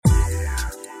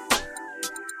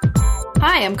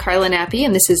Hi, I'm Carla Nappi,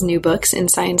 and this is New Books in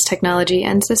Science, Technology,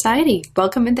 and Society.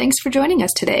 Welcome and thanks for joining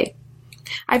us today.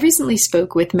 I recently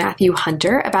spoke with Matthew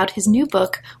Hunter about his new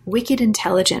book, Wicked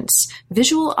Intelligence,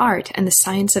 Visual Art and the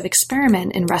Science of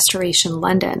Experiment in Restoration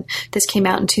London. This came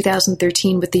out in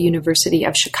 2013 with the University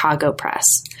of Chicago Press.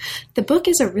 The book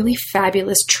is a really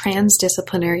fabulous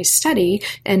transdisciplinary study,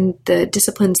 and the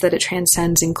disciplines that it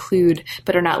transcends include,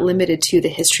 but are not limited to, the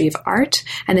history of art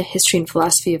and the history and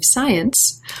philosophy of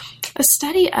science. A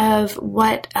study of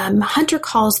what Hunter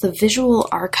calls the visual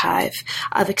archive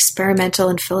of experimental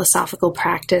and philosophical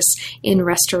practice in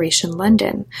Restoration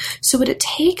London. So what it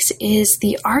takes is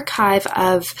the archive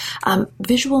of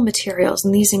visual materials,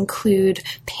 and these include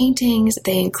paintings,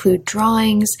 they include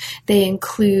drawings, they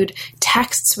include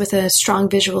texts with a strong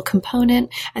visual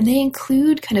component, and they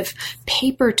include kind of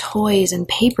paper toys and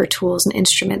paper tools and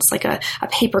instruments, like a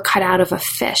paper cutout of a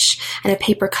fish and a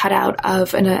paper cutout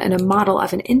of and a model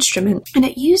of an instrument. And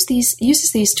it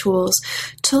uses these tools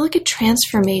to look at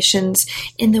transformations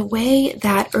in the way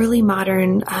that early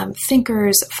modern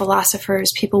thinkers, philosophers,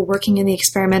 people working in the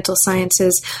experimental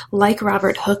sciences like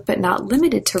Robert Hooke, but not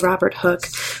limited to Robert Hooke,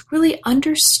 really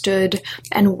understood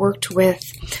and worked with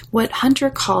what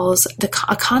Hunter calls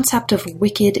a concept of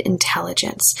wicked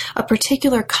intelligence, a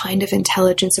particular kind of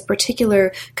intelligence, a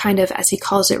particular kind of, as he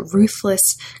calls it, ruthless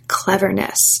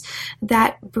cleverness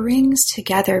that brings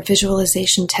together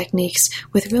visualization techniques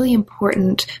with really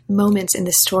important moments in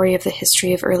the story of the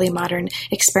history of early modern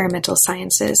experimental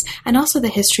sciences, and also the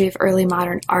history of early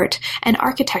modern art and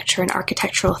architecture and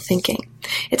architectural thinking.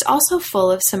 It's also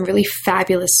full of some really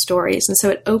fabulous stories, and so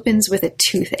it opens with a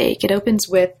toothache. It opens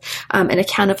with an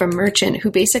account of a merchant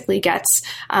who basically gets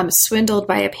swindled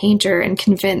by a painter and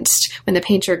convinced, when the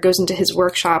painter goes into his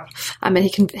workshop and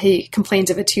he complains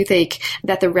of a toothache,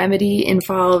 that the remedy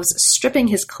involves stripping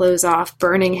his clothes off,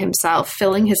 burning himself,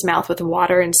 filling his mouth with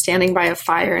water, and standing by a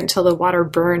fire until the water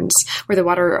burns, or the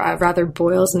water rather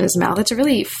boils in his mouth. It's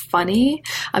really funny.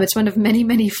 It's one of many,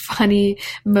 many funny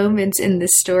moments in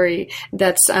this story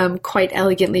that's quite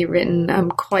elegantly written,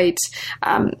 quite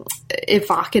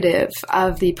evocative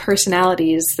of the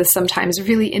personalities, the sometimes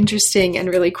really interesting and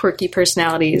really quirky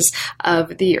personalities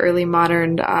of the early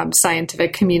modern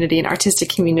scientific community and artistic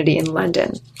community in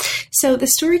London. So the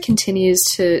story continues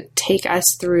to take us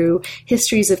through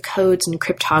histories of codes and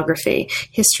cryptography,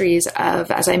 histories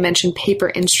of, as I mentioned,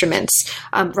 paper instruments,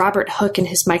 Robert Hooke and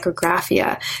his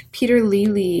micrographia, Peter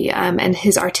Lely and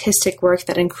his artistic work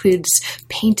that includes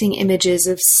painting images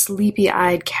of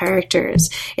sleepy-eyed characters.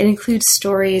 It includes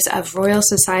stories of Royal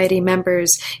Society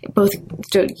members both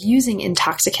using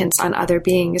intoxicants on other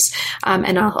beings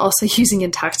and also using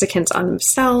intoxicants on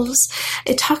themselves.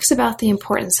 It talks about the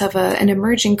importance of an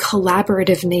emerging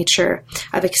collaborative nature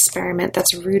of experiment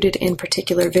that's rooted in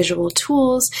particular visual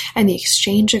tools and the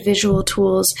exchange of visual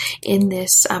tools in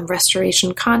this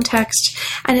restoration context.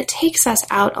 And it takes us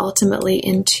out ultimately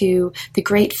into the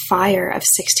Great Fire of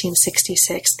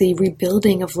 1666, the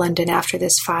rebuilding of London after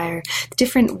this fire,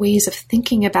 different ways of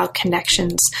thinking about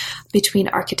connections between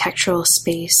architectural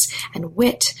space and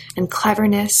wit and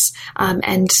cleverness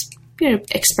and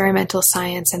experimental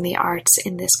science and the arts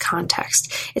in this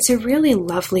context. It's a really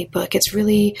lovely book. It's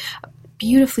really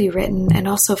beautifully written and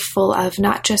also full of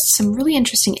not just some really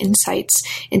interesting insights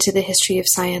into the history of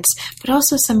science, but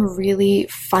also some really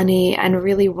funny and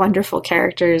really wonderful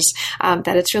characters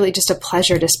that it's really just a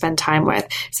pleasure to spend time with.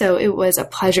 So it was a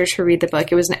pleasure to read the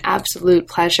book. It was an absolute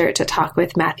pleasure to talk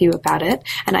with Matthew about it,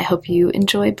 and I hope you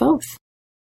enjoy both.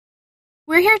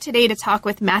 We're here today to talk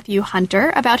with Matthew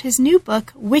Hunter about his new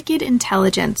book, Wicked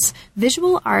Intelligence,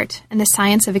 Visual Art and the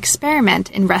Science of Experiment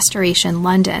in Restoration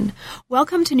London.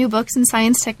 Welcome to New Books in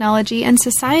Science, Technology, and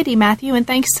Society, Matthew, and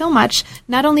thanks so much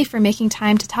not only for making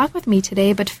time to talk with me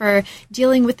today, but for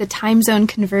dealing with the time zone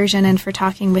conversion and for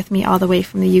talking with me all the way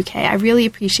from the UK. I really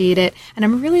appreciate it, and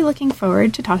I'm really looking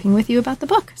forward to talking with you about the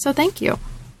book. So thank you.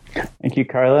 Thank you,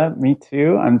 Carla. Me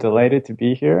too. I'm delighted to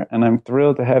be here, and I'm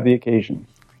thrilled to have the occasion.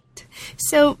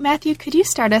 So, Matthew, could you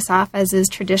start us off, as is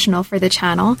traditional for the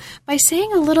channel, by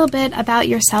saying a little bit about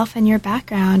yourself and your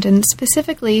background, and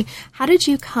specifically, how did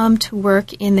you come to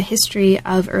work in the history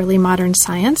of early modern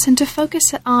science and to focus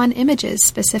on images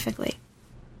specifically?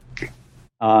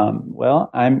 Well,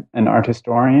 I'm an art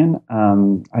historian.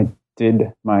 I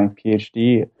did my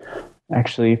PhD,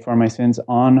 actually, for my sins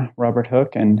on Robert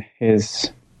Hooke and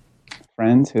his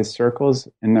friends, his circles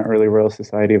in the early Royal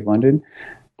Society of London.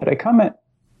 But I come at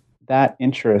that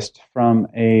interest from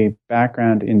a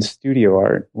background in studio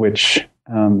art, which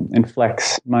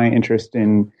inflects my interest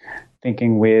in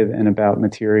thinking with and about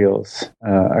materials,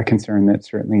 a concern that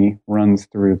certainly runs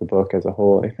through the book as a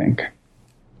whole, I think.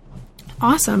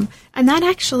 Awesome. And that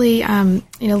actually,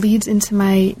 leads into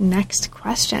my next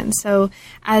question. So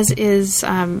as is,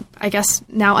 I guess,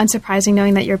 now unsurprising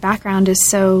knowing that your background is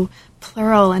so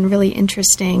plural and really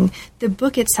interesting, the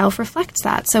book itself reflects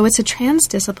that. So it's a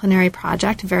transdisciplinary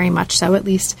project, very much so, at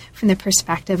least from the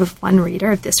perspective of one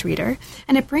reader, of this reader.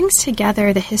 And it brings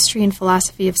together the history and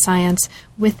philosophy of science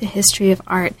with the history of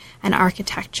art and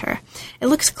architecture. It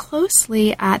looks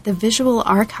closely at the visual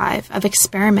archive of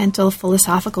experimental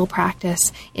philosophical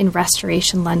practice in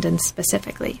Restoration London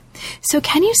specifically. So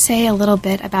can you say a little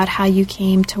bit about how you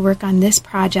came to work on this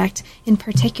project in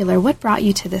particular? What brought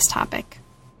you to this topic?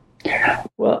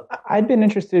 Well, I'd been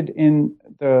interested in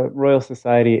the Royal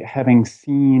Society having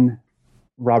seen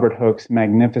Robert Hooke's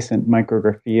magnificent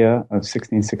Micrographia of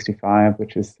 1665,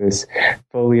 which is this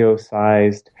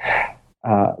folio-sized,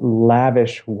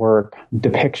 lavish work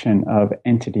depiction of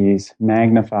entities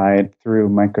magnified through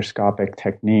microscopic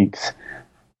techniques.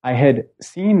 I had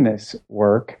seen this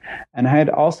work, and I had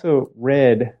also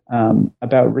read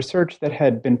about research that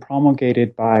had been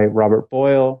promulgated by Robert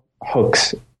Boyle,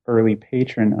 Hooke's early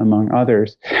patron, among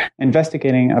others,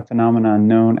 investigating a phenomenon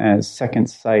known as second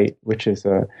sight, which is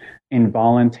an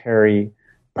involuntary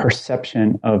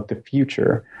perception of the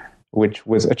future, which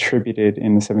was attributed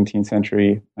in the 17th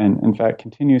century and, in fact,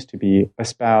 continues to be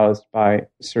espoused by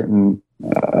certain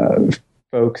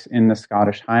folks in the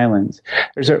Scottish Highlands.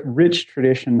 There's a rich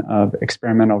tradition of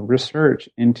experimental research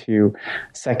into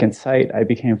second sight. I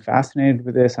became fascinated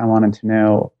with this. I wanted to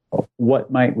know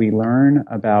what might we learn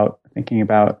about thinking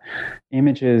about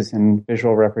images and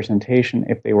visual representation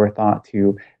if they were thought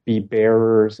to be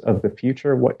bearers of the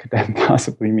future. What could that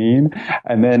possibly mean?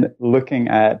 And then looking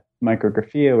at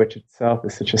Micrographia, which itself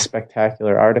is such a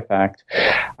spectacular artifact,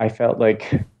 I felt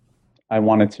like I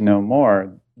wanted to know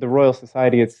more. The Royal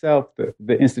Society itself,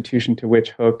 the institution to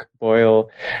which Hooke, Boyle,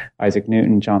 Isaac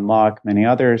Newton, John Locke, many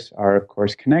others are, of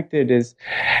course, connected, is,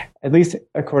 at least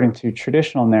according to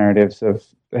traditional narratives of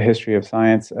the history of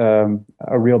science, a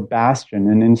real bastion,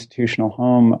 an institutional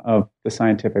home of the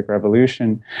scientific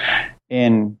revolution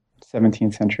in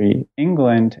 17th century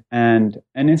England, and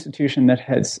an institution that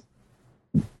has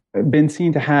been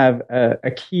seen to have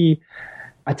a key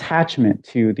attachment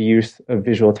to the use of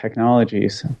visual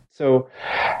technologies. So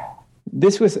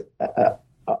this was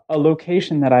a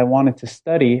location that I wanted to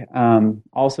study,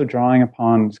 also drawing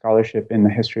upon scholarship in the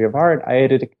history of art. I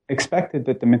had expected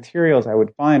that the materials I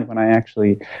would find when I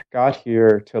actually got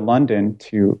here to London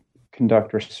to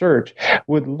conduct research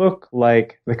would look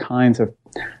like the kinds of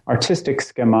artistic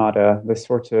schemata, the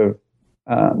sorts of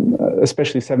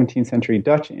especially 17th century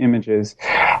Dutch images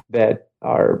that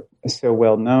are so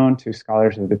well known to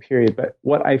scholars of the period. But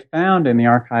what I found in the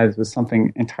archives was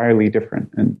something entirely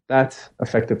different, and that's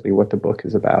effectively what the book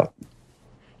is about.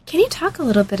 Can you talk a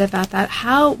little bit about that?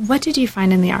 What did you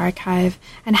find in the archive,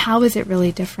 and how is it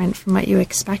really different from what you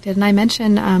expected? And I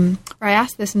mentioned, or I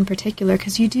asked this in particular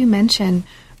because you do mention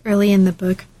early in the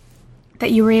book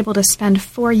that you were able to spend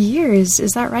 4 years,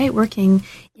 is that right, working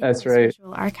in That's right.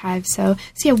 Visual Archive. So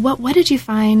yeah, what did you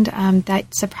find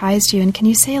that surprised you? And can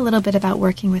you say a little bit about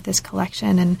working with this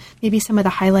collection and maybe some of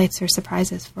the highlights or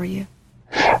surprises for you?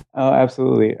 Oh,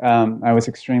 absolutely. I was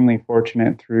extremely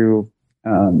fortunate through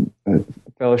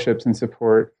fellowships and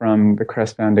support from the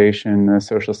Crest Foundation, the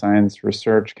Social Science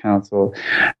Research Council,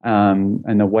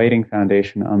 and the Whiting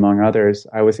Foundation, among others.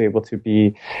 I was able to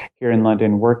be here in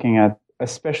London working at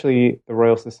especially the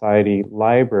Royal Society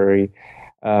Library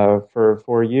for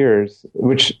 4 years,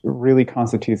 which really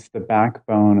constitutes the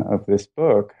backbone of this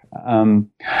book.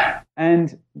 And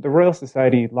the Royal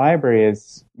Society Library,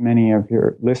 as many of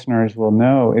your listeners will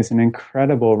know, is an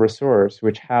incredible resource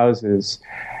which houses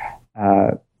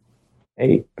a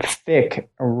thick,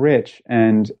 rich,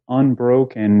 and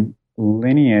unbroken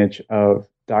lineage of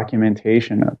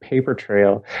documentation, a paper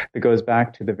trail that goes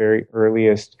back to the very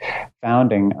earliest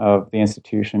founding of the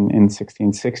institution in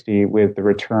 1660 with the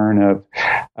return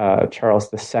of Charles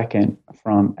II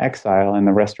from exile and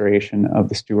the restoration of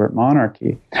the Stuart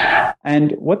monarchy.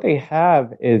 And what they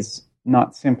have is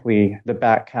not simply the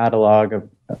back catalog of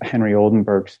Henry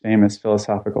Oldenburg's famous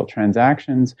Philosophical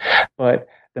Transactions, but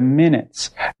the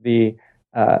minutes, the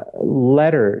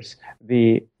letters,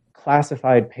 the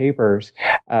classified papers,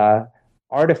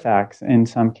 artifacts in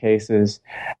some cases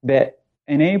that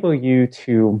enable you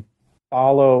to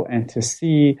follow and to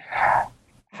see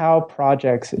how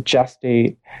projects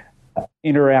gestate,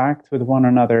 interact with one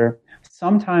another,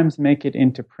 sometimes make it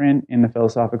into print in the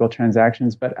Philosophical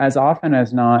Transactions, but as often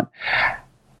as not,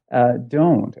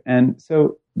 don't. And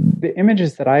so the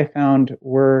images that I found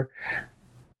were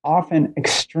often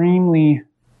extremely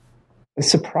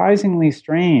surprisingly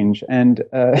strange and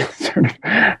sort of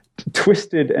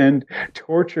twisted and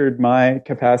tortured my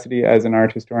capacity as an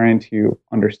art historian to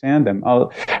understand them.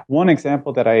 One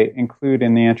example that I include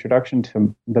in the introduction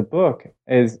to the book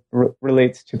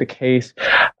relates to the case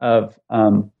of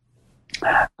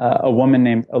a woman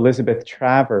named Elizabeth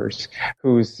Travers,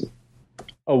 who's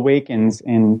awakens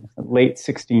in late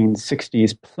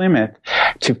 1660s Plymouth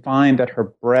to find that her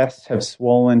breasts have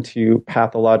swollen to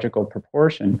pathological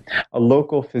proportion. A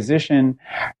local physician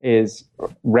is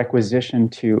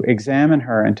requisitioned to examine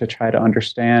her and to try to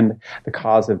understand the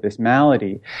cause of this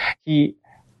malady. He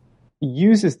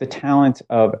uses the talent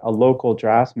of a local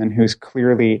draftsman who's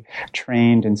clearly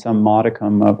trained in some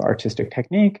modicum of artistic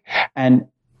technique and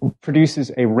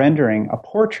produces a rendering, a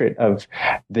portrait of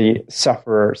the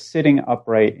sufferer sitting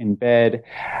upright in bed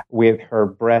with her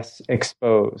breasts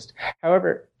exposed.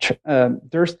 However,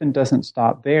 Thurston doesn't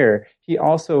stop there. He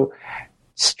also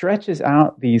stretches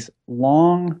out these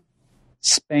long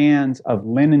spans of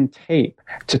linen tape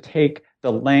to take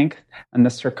the length and the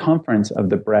circumference of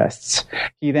the breasts.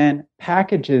 He then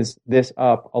packages this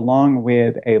up along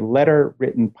with a letter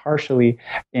written partially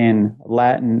in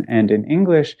Latin and in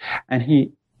English, and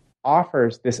he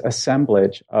offers this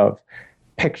assemblage of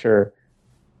picture,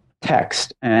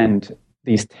 text, and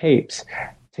these tapes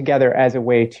together as a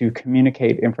way to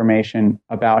communicate information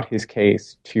about his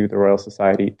case to the Royal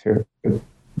Society,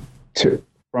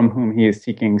 from whom he is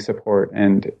seeking support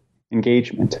and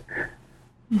engagement.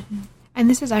 Mm-hmm. And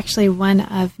this is actually one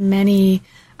of many,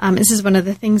 this is one of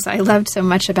the things I loved so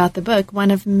much about the book,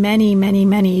 one of many, many,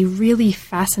 many really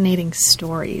fascinating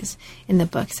stories in the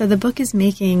book. So the book is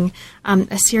making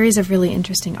a series of really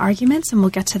interesting arguments, and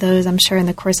we'll get to those, I'm sure, in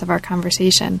the course of our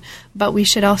conversation. But we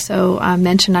should also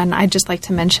mention, and I'd just like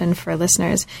to mention for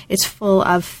listeners, it's full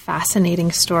of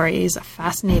fascinating stories,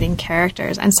 fascinating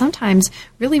characters, and sometimes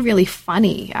really, really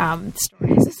funny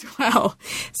stories as well.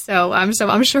 So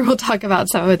I'm sure we'll talk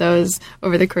about some of those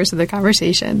over the course of the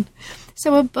conversation.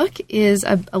 So a book is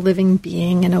a living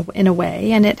being in a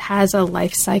way, and it has a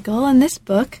life cycle. And this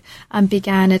book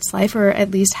began its life, or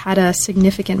at least had a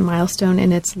significant milestone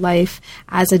in its life,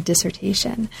 as a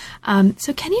dissertation.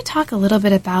 So can you talk a little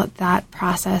bit about that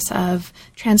process of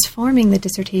transforming the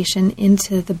dissertation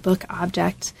into the book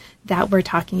object that we're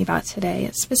talking about today?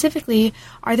 Specifically,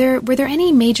 were there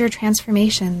any major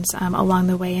transformations along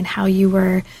the way in how you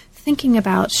were thinking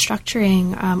about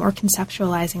structuring or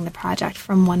conceptualizing the project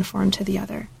from one form to the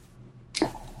other?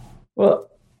 Well,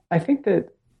 I think that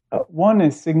one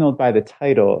is signaled by the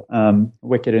title,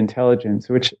 Wicked Intelligence,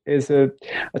 which is a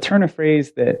turn of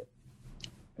phrase that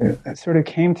sort of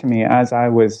came to me as I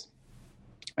was,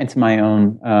 it's my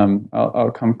own,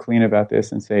 I'll come clean about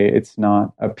this and say it's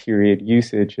not a period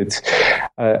usage. It's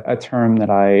a term that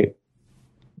I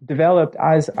developed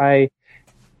as I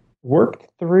worked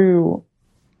through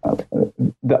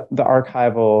the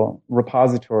archival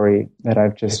repository that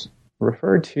I've just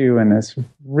referred to, and this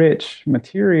rich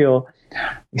material,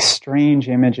 these strange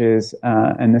images,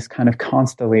 and this kind of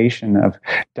constellation of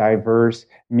diverse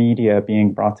media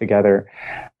being brought together.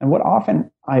 And what often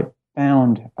I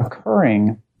found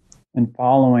occurring in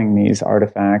following these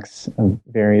artifacts of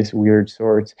various weird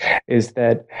sorts is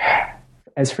that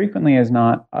as frequently as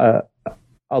not,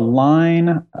 a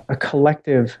line, a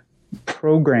collective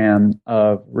program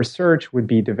of research would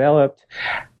be developed,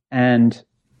 and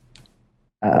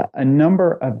a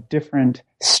number of different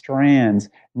strands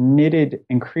knitted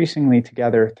increasingly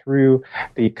together through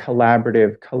the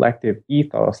collaborative, collective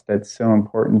ethos that's so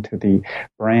important to the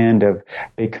brand of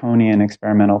Baconian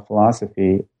experimental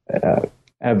philosophy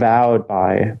avowed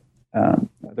by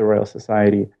the Royal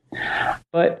Society.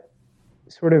 But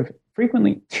sort of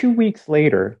frequently 2 weeks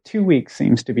later, 2 weeks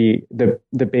seems to be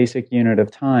the basic unit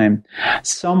of time,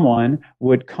 someone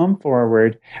would come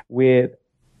forward with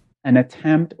an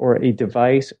attempt or a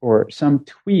device or some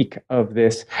tweak of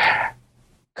this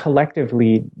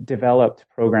collectively developed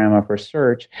program of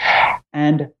research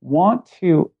and want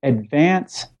to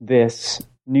advance this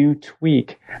new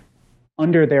tweak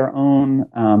under their own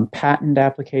patent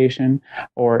application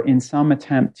or in some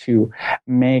attempt to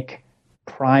make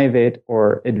private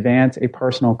or advance a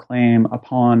personal claim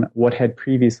upon what had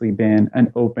previously been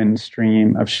an open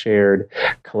stream of shared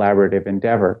collaborative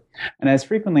endeavor. And as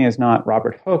frequently as not,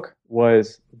 Robert Hooke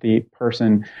was the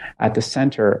person at the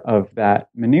center of that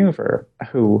maneuver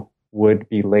who would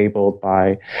be labeled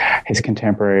by his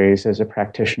contemporaries as a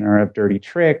practitioner of dirty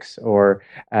tricks or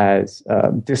as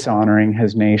dishonoring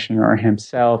his nation or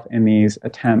himself in these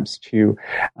attempts to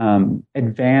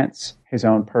advance his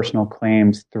own personal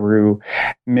claims through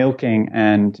milking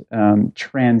and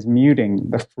transmuting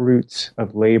the fruits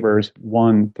of labors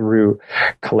won through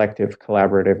collective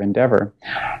collaborative endeavor.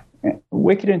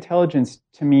 Wicked Intelligence,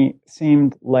 to me,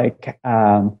 seemed like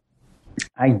a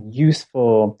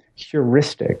useful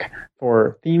heuristic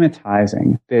for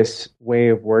thematizing this way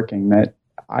of working that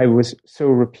I was so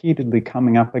repeatedly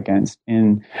coming up against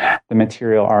in the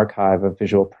material archive of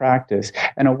visual practice,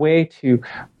 and a way to,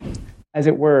 as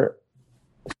it were,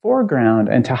 foreground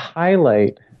and to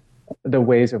highlight the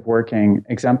ways of working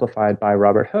exemplified by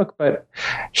Robert Hooke, but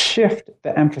shift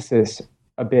the emphasis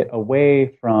a bit away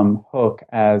from Hooke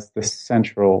as the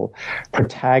central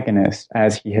protagonist,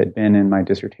 as he had been in my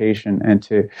dissertation, and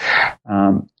to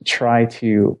try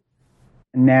to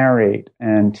narrate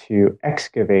and to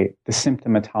excavate the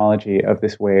symptomatology of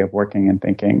this way of working and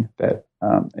thinking that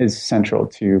is central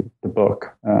to the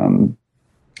book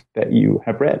that you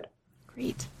have read.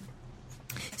 Great.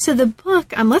 So the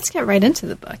book, let's get right into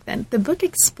the book then. The book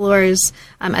explores,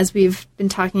 as we've been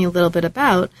talking a little bit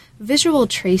about, visual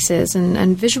traces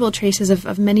and visual traces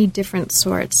of many different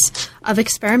sorts of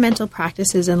experimental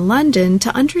practices in London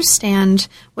to understand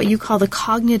what you call the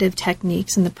cognitive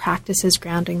techniques and the practices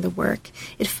grounding the work.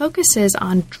 It focuses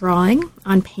on drawing,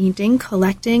 on painting,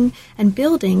 collecting, and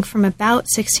building from about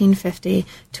 1650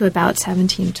 to about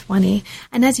 1720.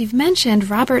 And as you've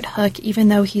mentioned, Robert Hooke, even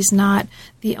though he's not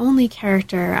the only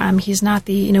character, he's not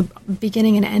the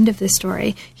beginning and end of this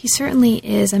story, he certainly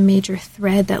is a major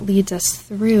thread that leads us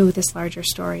through this larger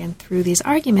story and through these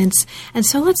arguments. And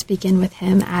so let's begin with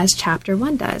him, as Chapter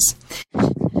 1 does.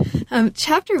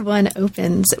 Chapter 1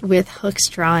 opens with Hooke's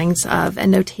drawings of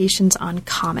and notations on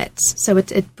comets. So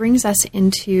it brings us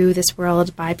into this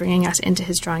world by bringing us into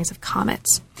his drawings of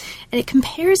comets. And it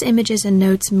compares images and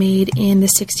notes made in the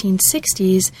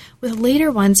 1660s with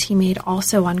later ones he made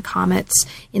also on comets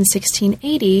in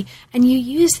 1680. And you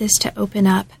use this to open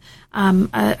up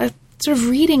a sort of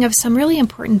reading of some really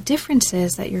important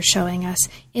differences that you're showing us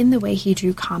in the way he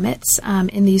drew comets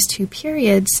in these two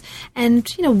periods, and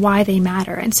why they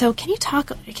matter. And so, can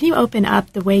you open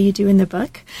up the way you do in the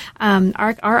book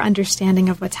our understanding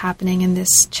of what's happening in this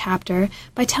chapter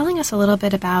by telling us a little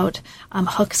bit about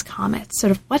Hooke's comets?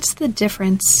 Sort of what's the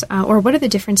difference, or what are the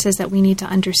differences that we need to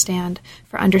understand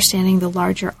for understanding the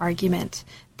larger argument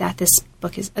that this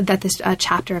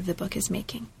chapter of the book is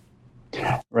making?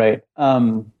 Right.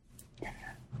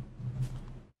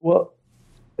 Well,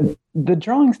 the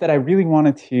drawings that I really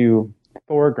wanted to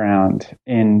foreground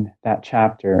in that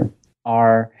chapter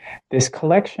are this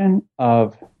collection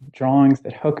of drawings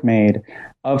that Hooke made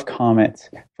of comets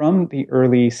from the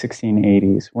early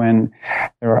 1680s, when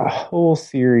there were a whole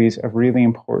series of really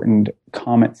important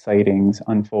comet sightings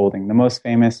unfolding, the most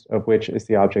famous of which is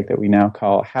the object that we now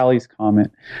call Halley's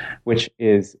Comet, which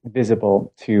is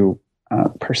visible to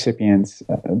percipients,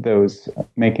 those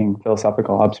making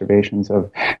philosophical observations of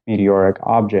meteoric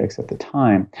objects at the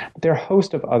time. But there are a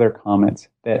host of other comets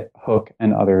that Hooke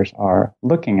and others are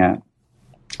looking at.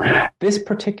 This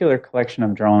particular collection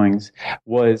of drawings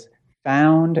was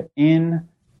found in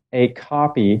a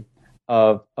copy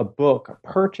of a book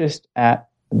purchased at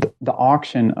the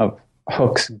auction of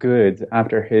Hooke's goods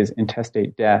after his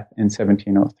intestate death in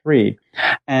 1703.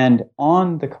 And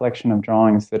on the collection of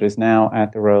drawings that is now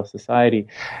at the Royal Society,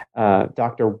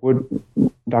 Dr.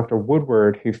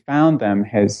 Woodward, who found them,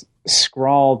 has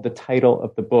scrawled the title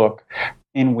of the book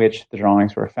in which the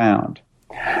drawings were found.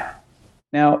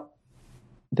 Now,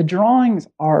 the drawings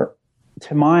are,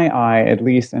 to my eye at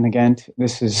least, and again,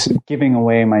 this is giving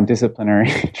away my disciplinary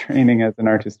training as an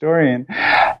art historian,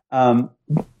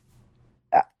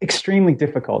 extremely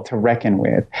difficult to reckon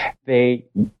with. They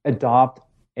adopt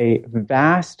a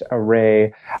vast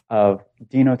array of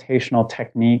denotational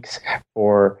techniques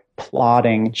for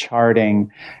plotting,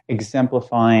 charting,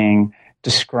 exemplifying,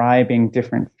 describing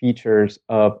different features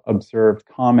of observed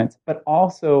comets, but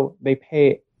also they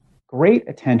pay great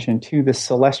attention to the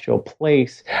celestial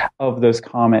place of those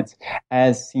comets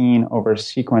as seen over a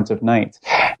sequence of nights.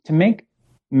 To make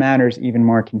matters even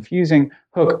more confusing,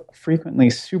 Hooke frequently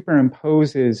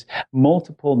superimposes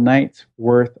multiple nights'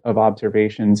 worth of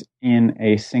observations in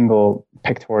a single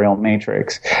pictorial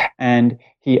matrix. And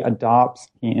he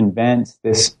invents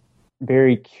this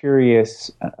very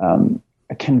curious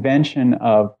convention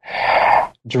of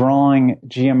drawing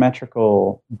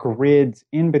geometrical grids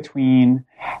in between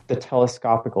the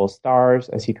telescopical stars,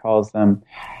 as he calls them,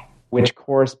 which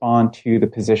correspond to the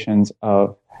positions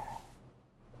of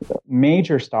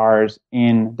major stars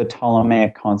in the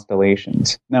Ptolemaic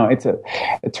constellations. Now, it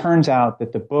turns out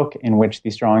that the book in which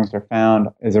these drawings are found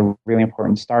is a really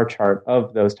important star chart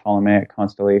of those Ptolemaic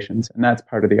constellations, and that's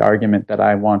part of the argument that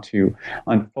I want to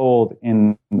unfold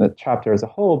in the chapter as a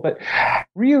whole. But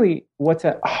really, what's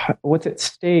at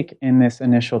stake in this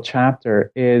initial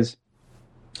chapter is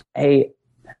a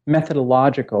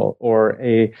methodological or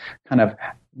a kind of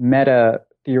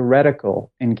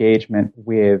meta-theoretical engagement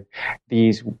with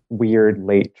these weird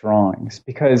late drawings.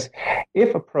 Because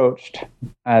if approached,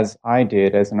 as I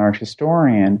did as an art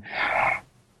historian,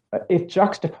 if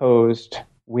juxtaposed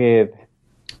with,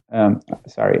 I'll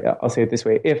say it this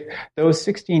way, if those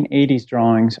 1680s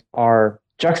drawings are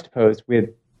juxtaposed with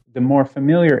the more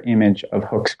familiar image of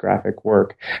Hooke's graphic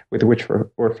work with which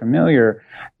we're familiar,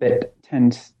 that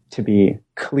tends to be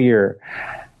clear,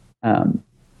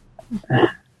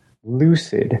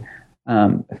 lucid,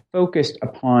 focused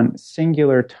upon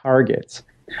singular targets.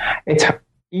 It's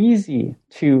easy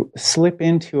to slip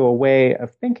into a way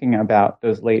of thinking about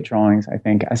those late drawings, I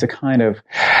think, as a kind of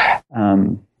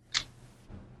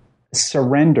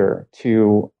surrender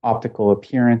to optical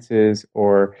appearances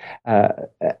or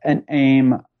an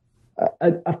aim,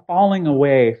 a falling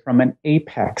away from an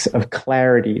apex of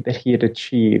clarity that he had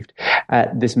achieved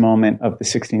at this moment of the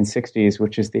 1660s,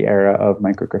 which is the era of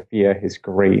micrographia, his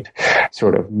great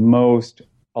sort of most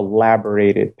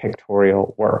elaborated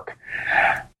pictorial work.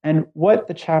 And what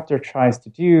the chapter tries to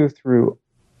do through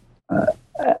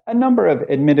a number of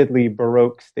admittedly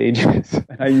Baroque stages,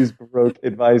 and I use Baroque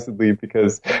advisedly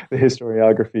because the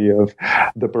historiography of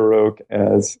the Baroque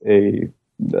as a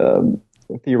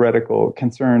theoretical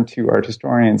concern to art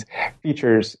historians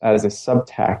features as a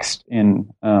subtext in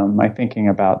my thinking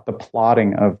about the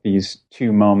plotting of these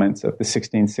two moments of the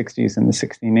 1660s and the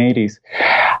 1680s.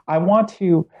 I want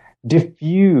to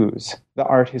diffuse the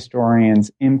art historian's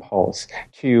impulse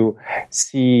to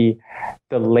see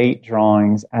the late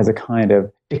drawings as a kind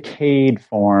of decayed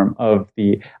form of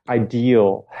the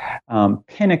ideal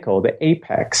pinnacle, the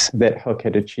apex that Hooke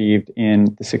had achieved in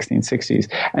the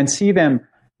 1660s, and see them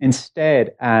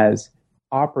instead as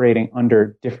operating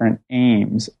under different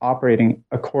aims, operating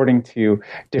according to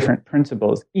different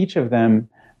principles, each of them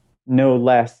no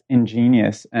less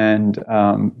ingenious and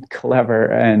clever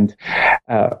and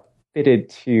fitted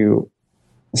to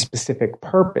a specific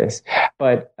purpose,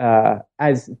 but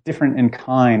as different in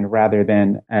kind rather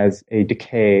than as a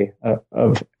decay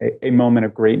of a moment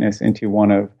of greatness into one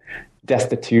of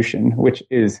destitution, which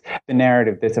is the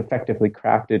narrative that's effectively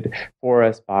crafted for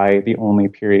us by the only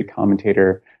period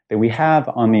commentator that we have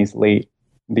on these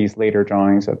later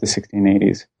drawings of the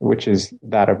 1680s, which is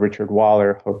that of Richard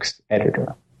Waller, Hooke's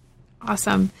editor.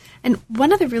 Awesome. And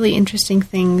one of the really interesting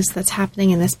things that's happening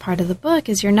in this part of the book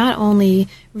is you're not only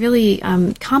really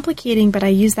complicating, but I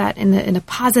use that in a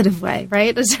positive way,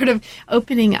 right? A sort of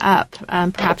opening up,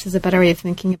 perhaps is a better way of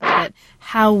thinking about it,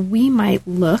 how we might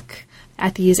look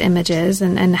at these images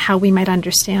and how we might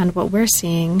understand what we're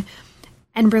seeing,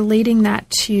 and relating that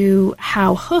to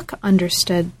how Hooke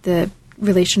understood the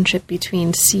relationship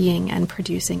between seeing and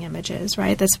producing images,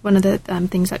 right? That's one of the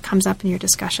things that comes up in your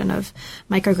discussion of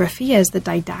micrographia is the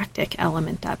didactic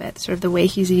element of it, sort of the way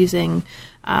he's using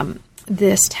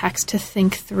this text to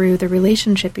think through the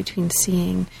relationship between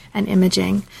seeing and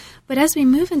imaging. But as we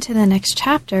move into the next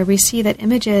chapter, we see that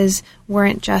images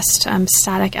weren't just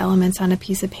static elements on a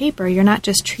piece of paper. You're not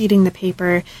just treating the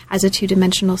paper as a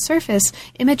two-dimensional surface.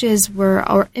 Images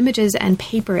and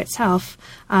paper itself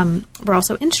were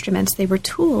also instruments. They were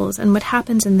tools. And what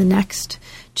happens in the next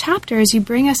chapter is you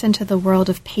bring us into the world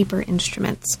of paper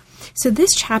instruments. So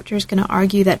this chapter is going to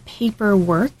argue that paper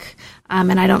work,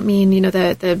 and I don't mean,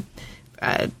 the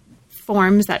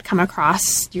forms that come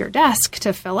across your desk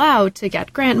to fill out, to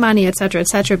get grant money, et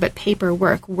cetera, but paper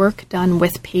work done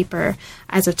with paper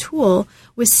as a tool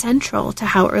was central to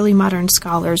how early modern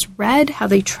scholars read, how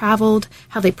they traveled,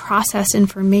 how they processed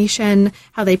information,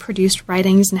 how they produced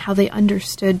writings, and how they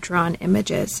understood drawn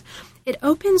images. It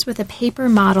opens with a paper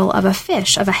model of a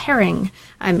fish, of a herring,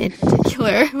 in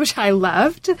particular, which I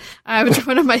loved. It's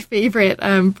one of my favorite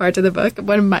parts of the book,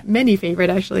 one of my many favorite,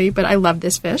 actually, but I love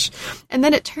this fish. And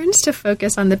then it turns to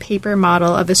focus on the paper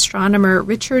model of astronomer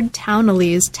Richard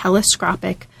Towneley's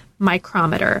telescopic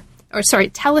micrometer.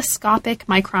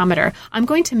 I'm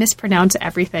going to mispronounce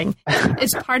everything.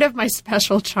 It's part of my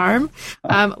special charm.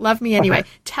 Love me anyway.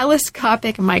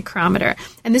 Telescopic micrometer.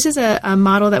 And this is a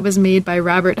model that was made by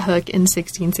Robert Hooke in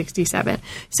 1667.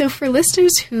 So for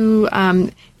listeners who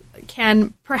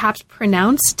can perhaps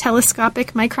pronounce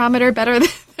telescopic micrometer better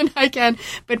than I can,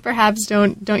 but perhaps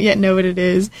don't yet know what it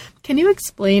is. Can you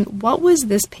explain what was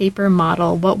this paper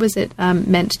model? What was it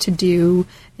meant to do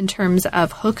in terms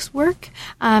of Hooke's work?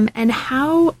 And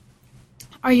how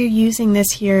are you using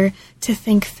this here to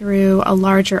think through a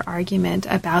larger argument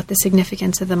about the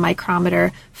significance of the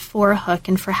micrometer for Hooke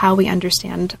and for how we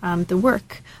understand the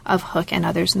work of Hooke and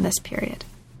others in this period?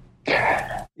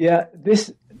 Yeah,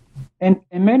 this, in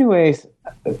many ways,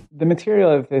 the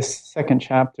material of this second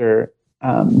chapter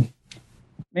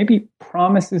maybe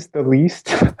promises the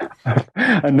least of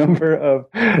a number of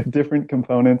different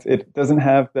components. It doesn't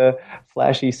have the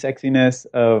flashy sexiness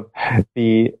of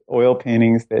the oil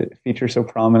paintings that feature so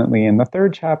prominently in the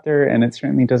third chapter, and it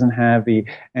certainly doesn't have the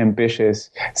ambitious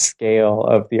scale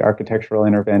of the architectural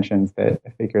interventions that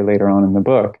figure later on in the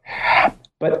book.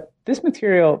 But this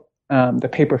material, the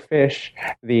paper fish,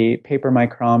 the paper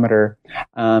micrometer,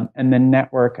 and the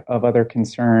network of other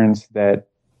concerns that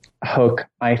Hooke,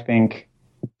 I think,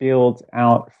 builds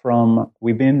out from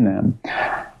within them,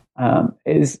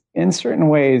 is in certain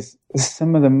ways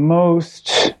some of the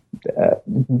most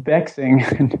vexing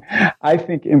and I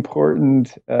think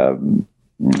important,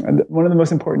 one of the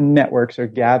most important networks or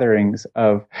gatherings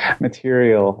of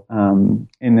material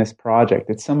in this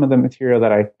project. It's some of the material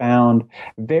that I found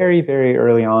very, very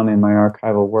early on in my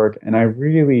archival work, and I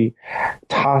really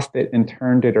tossed it and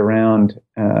turned it around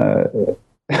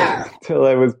till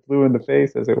I was blue in the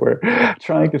face, as it were,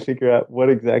 trying to figure out what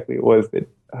exactly it was that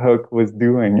Hooke was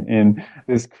doing in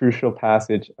this crucial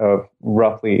passage of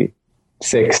roughly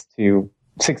 6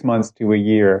 months to a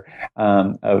year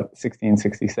of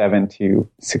 1667 to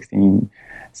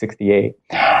 1668.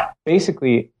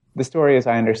 Basically, the story as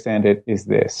I understand it is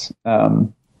this.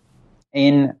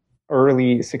 In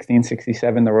early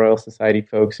 1667, the Royal Society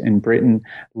folks in Britain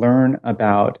learn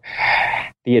about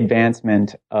the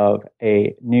advancement of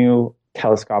a new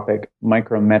telescopic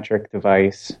micrometric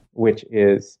device, which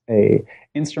is a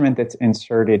instrument that's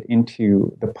inserted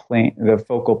into the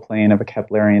focal plane of a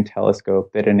Keplerian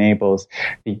telescope that enables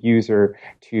the user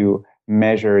to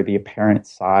measure the apparent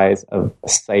size of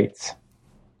sights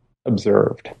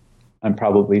observed. I'm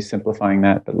probably simplifying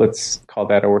that, but let's call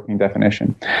that a working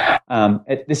definition.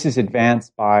 This is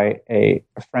advanced by a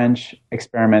French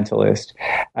experimentalist,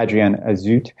 Adrien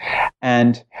Azout,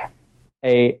 and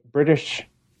a British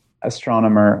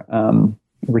astronomer,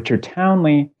 Richard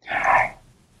Townley,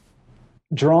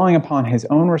 drawing upon his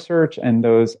own research and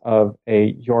those of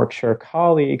a Yorkshire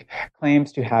colleague,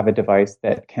 claims to have a device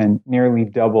that can nearly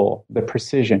double the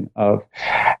precision of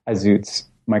Azout's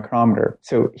micrometer.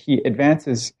 So he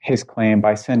advances his claim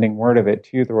by sending word of it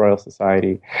to the Royal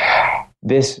Society.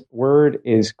 This word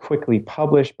is quickly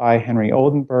published by Henry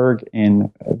Oldenburg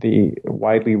in the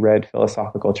widely read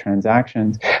Philosophical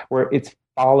Transactions, where it's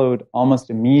followed almost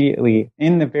immediately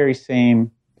in the very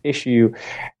same issue.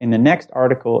 In the next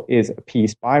article is a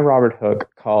piece by Robert Hooke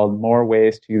called More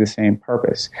Ways to the Same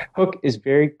Purpose. Hooke is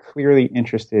very clearly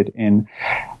interested in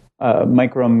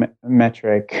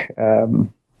micrometric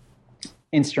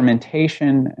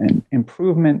instrumentation and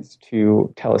improvements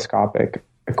to telescopic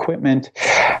equipment,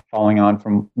 following on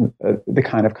from the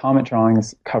kind of comet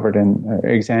drawings covered and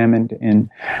examined in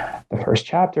the first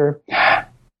chapter.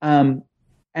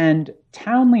 And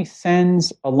Townley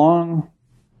sends along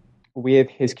with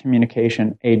his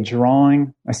communication a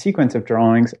sequence of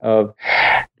drawings of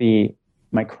the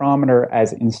micrometer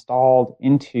as installed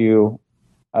into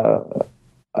a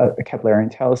Keplerian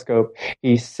telescope.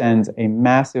 He sends a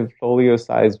massive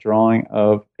folio-sized drawing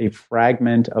of a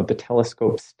fragment of the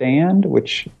telescope stand,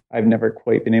 which I've never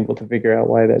quite been able to figure out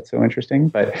why that's so interesting,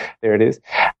 but there it is.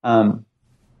 And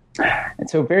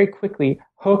so very quickly,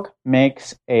 Hooke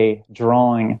makes a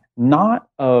drawing not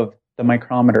of the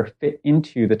micrometer fit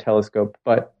into the telescope,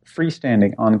 but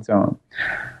freestanding on its own.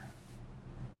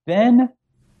 Then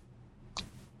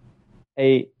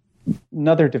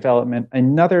another development,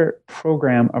 another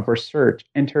program of research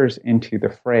enters into the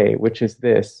fray, which is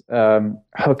this.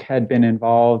 Hooke had been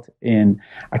involved in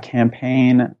a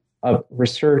campaign of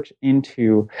research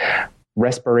into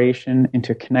respiration,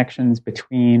 into connections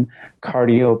between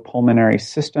cardiopulmonary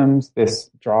systems.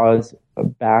 This draws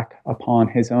back upon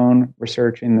his own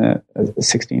research in the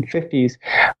 1650s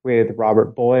with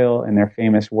Robert Boyle and their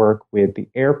famous work with the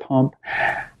air pump.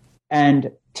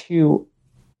 And to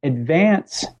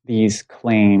advance these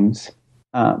claims,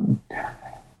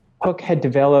 Hooke had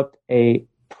developed a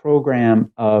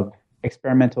program of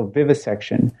experimental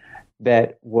vivisection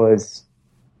that was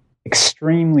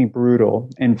extremely brutal,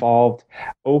 involved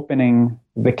opening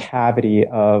the cavity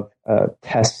of a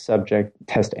test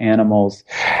animal's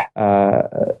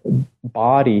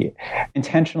body,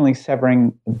 intentionally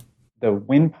severing the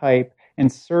windpipe,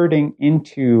 inserting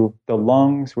into the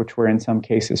lungs, which were in some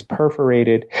cases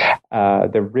perforated.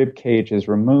 The rib cage is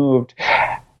removed.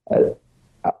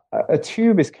 A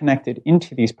tube is connected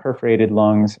into these perforated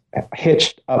lungs,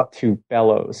 hitched up to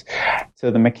bellows.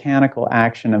 So the mechanical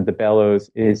action of the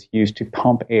bellows is used to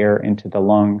pump air into the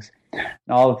lungs. And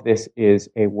all of this is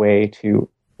a way to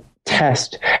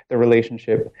test the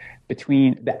relationship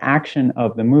between the action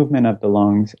of the movement of the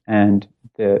lungs and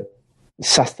the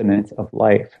sustenance of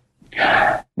life.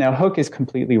 Now, Hooke is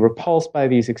completely repulsed by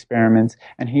these experiments,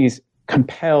 and he's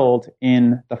compelled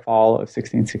in the fall of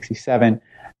 1667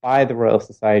 by the Royal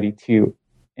Society to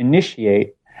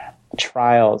initiate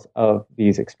trials of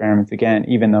these experiments again,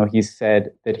 even though he's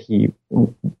said that he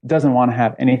doesn't want to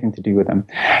have anything to do with them.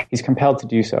 He's compelled to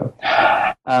do so.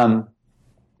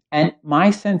 And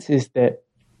my sense is that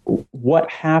what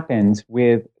happens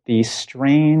with the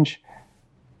strange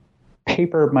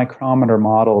paper micrometer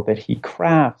model that he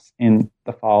crafts in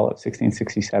the fall of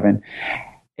 1667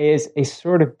 is a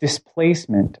sort of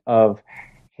displacement of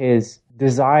his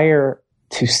desire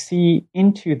to see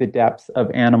into the depths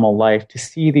of animal life, to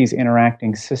see these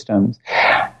interacting systems,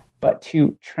 but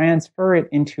to transfer it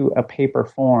into a paper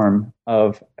form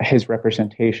of his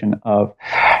representation of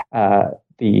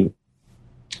the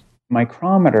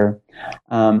micrometer,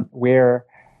 where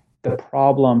the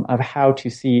problem of how to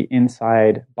see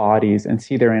inside bodies and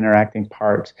see their interacting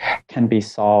parts can be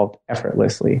solved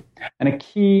effortlessly. And a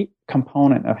key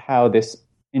component of how this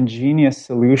ingenious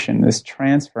solution, this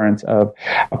transference of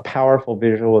a powerful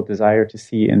visual desire to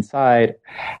see inside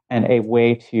and a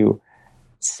way to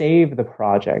save the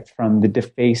project from the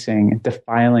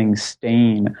defiling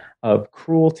stain of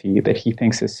cruelty that he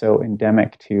thinks is so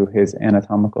endemic to his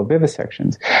anatomical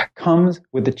vivisections, comes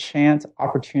with the chance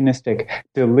opportunistic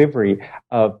delivery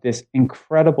of this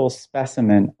incredible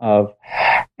specimen of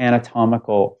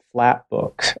anatomical flap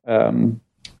books,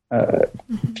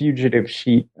 fugitive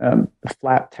sheet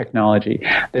flap technology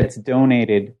that's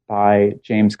donated by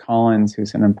James Collins,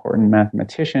 who's an important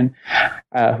mathematician,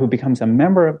 who becomes a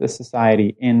member of the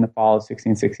society in the fall of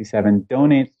 1667,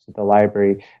 donates to the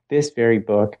library this very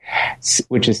book,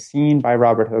 which is seen by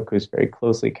Robert Hooke, who's very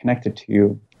closely connected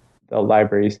to the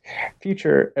library's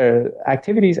future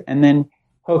activities. And then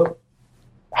Hooke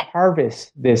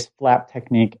harvests this flap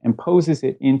technique, imposes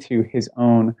it into his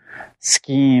own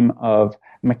scheme of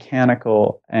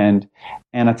mechanical and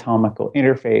anatomical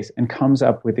interface, and comes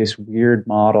up with this weird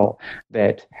model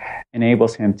that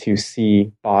enables him to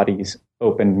see bodies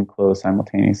open and closed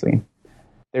simultaneously.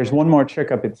 There's one more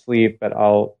trick up its sleeve, but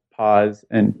I'll pause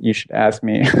and you should ask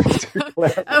me to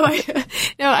clarify.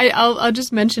 I'll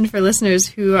just mention for listeners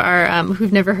who are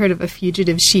who've never heard of a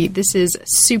fugitive sheet. This is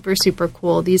super, super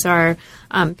cool. These are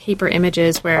paper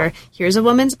images where here's a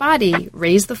woman's body,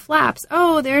 raise the flaps.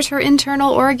 Oh, there's her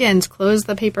internal organs. Close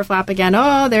the paper flap again.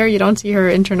 Oh, there you don't see her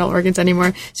internal organs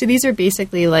anymore. So these are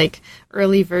basically like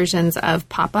early versions of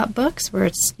pop-up books where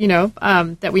it's,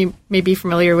 that we may be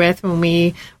familiar with when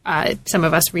we, some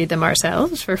of us read them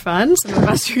ourselves for fun. Some of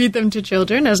us read them to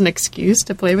children as an excuse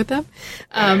to play with them.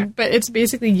 But it's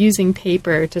basically using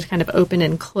paper to kind of open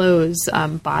and close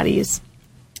bodies.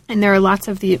 And there are lots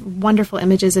of the wonderful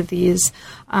images of these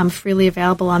freely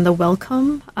available on the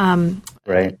Wellcome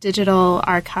digital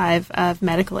archive of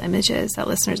medical images that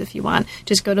listeners, if you want,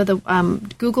 just go to the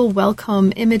Google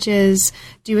Wellcome images,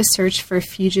 do a search for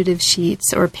fugitive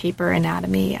sheets or paper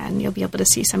anatomy, and you'll be able to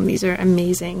see some of these are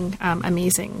amazing,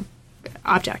 amazing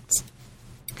objects.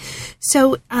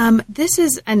 So this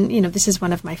is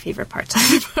one of my favorite parts of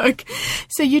the book.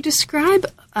 So you describe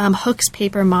Hooke's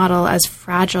paper model as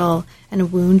fragile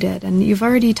and wounded, and you've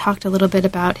already talked a little bit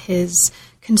about his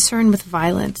concern with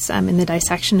violence in the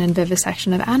dissection and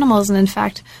vivisection of animals. And in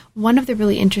fact, one of the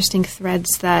really interesting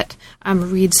threads that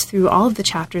reads through all of the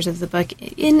chapters of the book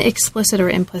in explicit or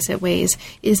implicit ways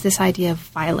is this idea of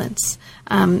violence.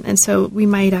 And so we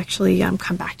might actually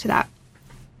come back to that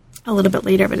a little bit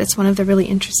later, but it's one of the really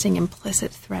interesting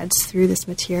implicit threads through this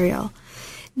material.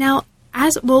 Now,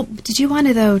 did you want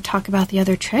to, though, talk about the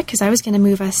other trick? Because I was going to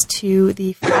move us to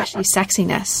the flashy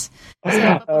sexiness.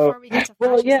 Before we get to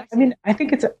sexiness. I mean, I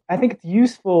think it's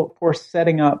useful for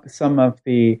setting up some of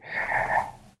the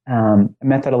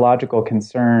methodological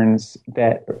concerns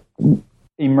that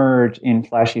emerge in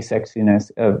flashy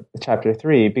sexiness of chapter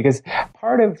 3, because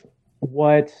part of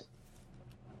what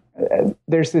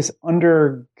there's this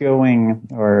undergoing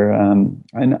or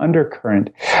an undercurrent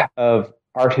of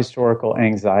art historical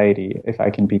anxiety, if I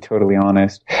can be totally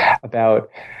honest, about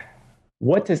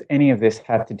what does any of this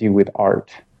have to do with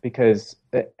art? Because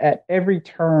at every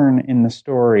turn in the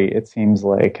story, it seems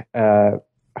like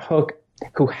Hook,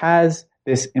 who has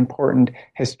this important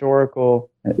historical,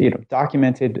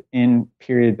 documented in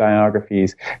period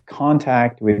biographies,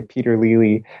 contact with Peter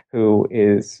Lely, who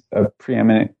is a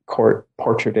preeminent court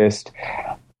portraitist.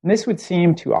 And this would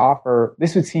seem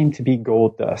to be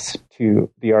gold dust to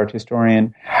the art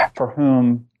historian, for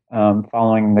whom,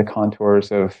 following the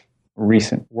contours of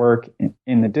recent work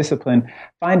in the discipline,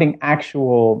 finding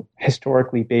actual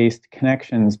historically based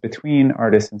connections between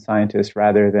artists and scientists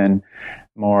rather than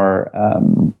more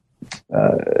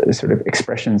sort of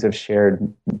expressions of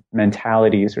shared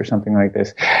mentalities or something like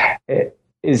this, it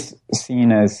is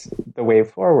seen as the way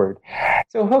forward.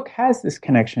 So Hook has this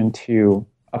connection to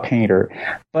a painter,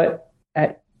 but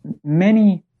at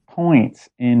many points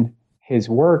in his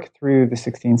work through the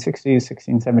 1660s,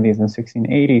 1670s, and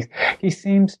 1680s, he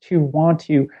seems to want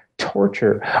to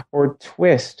torture or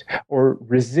twist or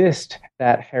resist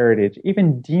that heritage,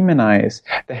 even demonize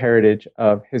the heritage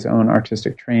of his own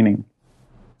artistic training.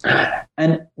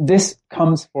 And this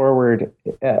comes forward,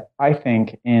 I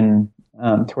think, in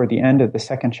toward the end of the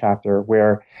second chapter,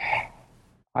 where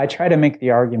I try to make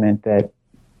the argument that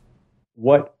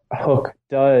what Hook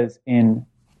does in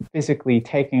physically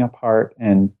taking apart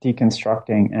and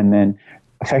deconstructing and then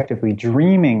effectively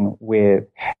dreaming with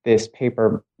this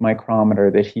paper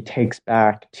micrometer that he takes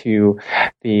back to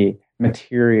the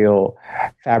material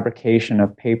fabrication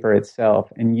of paper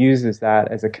itself and uses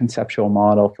that as a conceptual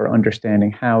model for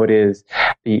understanding how it is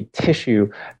the tissue,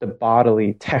 the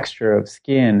bodily texture of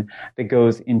skin that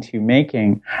goes into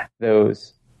making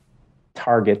those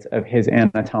targets of his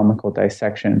anatomical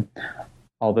dissection.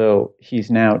 Although he's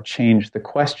now changed the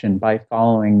question by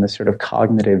following the sort of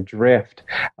cognitive drift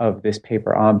of this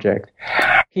paper object.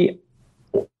 He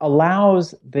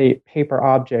allows the paper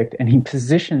object and he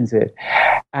positions it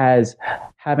as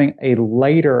having a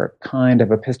lighter kind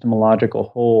of epistemological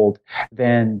hold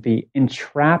than the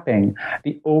entrapping,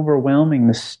 the overwhelming,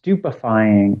 the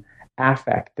stupefying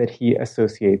affect that he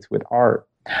associates with art.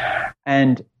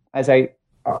 And as I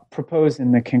propose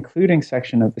in the concluding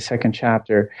section of the second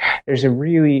chapter, there's a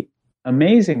really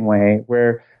amazing way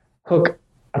where Hook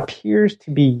appears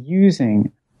to be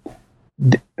using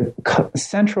the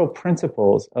central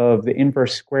principles of the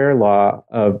inverse square law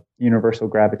of universal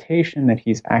gravitation that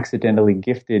he's accidentally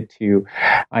gifted to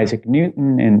Isaac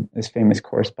Newton in his famous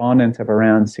correspondence of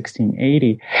around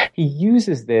 1680. He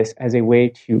uses this as a way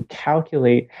to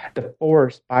calculate the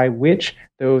force by which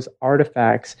those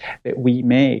artifacts that we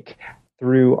make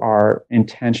through our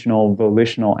intentional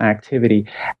volitional activity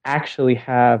actually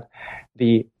have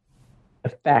the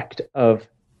effect of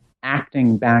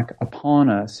acting back upon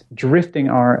us, drifting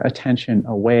our attention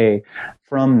away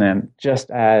from them,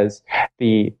 just as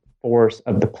the force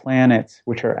of the planets,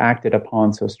 which are acted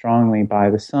upon so strongly by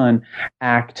the sun,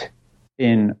 act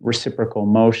in reciprocal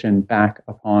motion back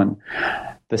upon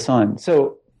the sun.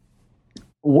 So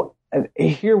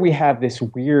here we have this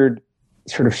weird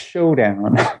sort of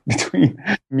showdown between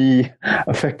me,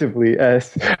 effectively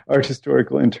as art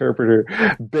historical interpreter,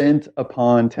 bent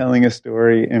upon telling a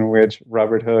story in which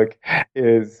Robert Hooke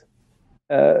is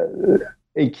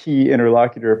a key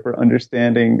interlocutor for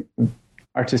understanding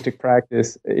artistic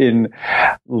practice in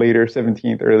later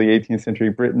 17th, early 18th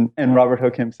century Britain, and Robert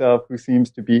Hooke himself, who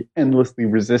seems to be endlessly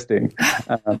resisting.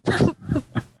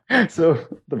 So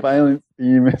the violence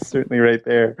theme is certainly right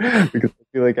there, because I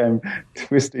feel like I'm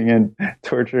twisting and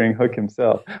torturing Hooke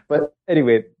himself. But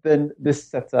anyway, then this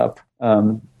sets up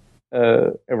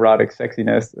erotic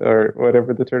sexiness, or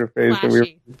whatever the turn of phrase that we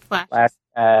were. Flash.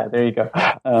 There you go.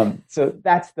 So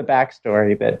that's the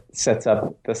backstory that sets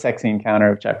up the sex encounter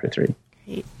of chapter 3.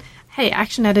 Great. Hey,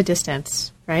 action at a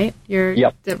distance, right?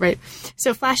 Yep. Right.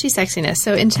 So flashy sexiness.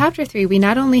 So in chapter 3, we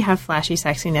not only have flashy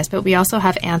sexiness, but we also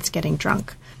have ants getting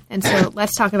drunk. And so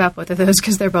let's talk about both of those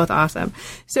because they're both awesome.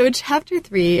 So in chapter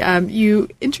 3, you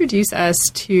introduce us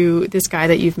to this guy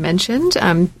that you've mentioned,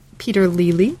 Peter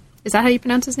Lely. Is that how you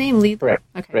pronounce his name? Lely? Correct.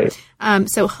 Okay. Right.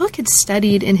 So Hooke had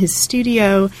studied in his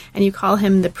studio, and you call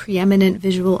him the preeminent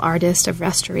visual artist of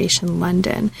Restoration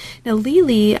London. Now,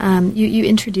 Lely, you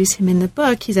introduce him in the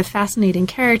book. He's a fascinating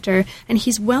character, and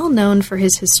he's well known for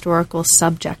his historical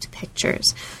subject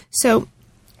pictures. So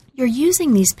you're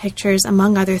using these pictures,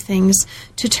 among other things,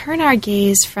 to turn our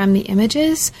gaze from the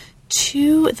images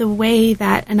to the way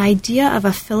that an idea of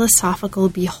a philosophical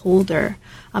beholder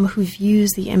who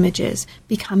views the images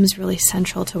becomes really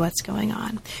central to what's going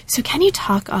on. So can you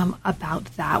talk about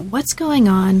that? What's going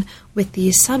on with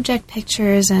these subject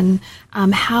pictures, and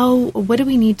what do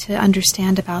we need to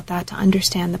understand about that to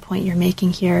understand the point you're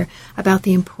making here about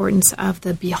the importance of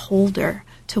the beholder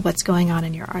to what's going on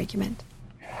in your argument?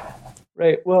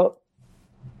 Right. Well,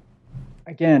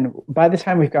 again, by the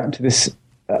time we've gotten to this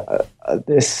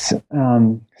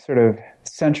sort of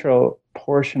central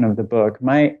portion of the book,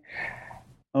 my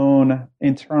own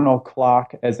internal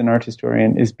clock as an art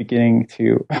historian is beginning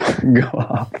to go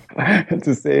off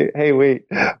to say, hey, wait,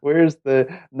 where's the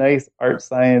nice art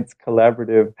science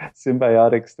collaborative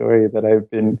symbiotic story that I've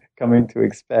been coming to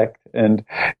expect? And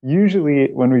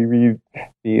usually when we read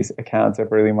these accounts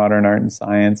of early modern art and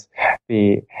science,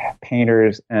 the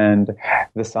painters and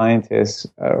the scientists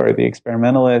or the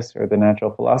experimentalists or the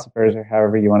natural philosophers, or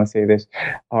however you want to say this,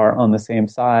 are on the same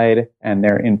side and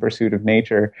they're in pursuit of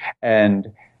nature.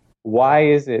 And why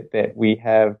is it that we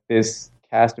have this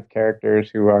cast of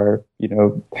characters who are,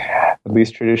 at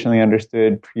least traditionally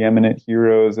understood, preeminent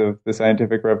heroes of the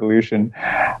scientific revolution,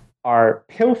 are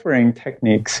pilfering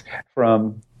techniques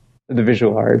from the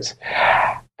visual arts,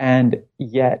 and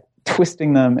yet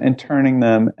twisting them and turning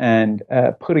them and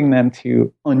putting them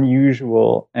to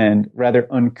unusual and rather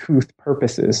uncouth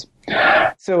purposes?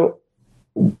 So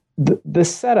the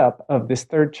setup of this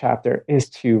third chapter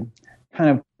is to kind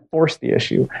of force the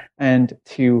issue and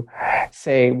to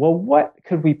say, well, what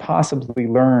could we possibly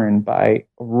learn by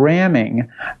ramming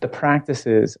the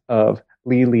practices of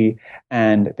Lely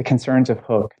and the concerns of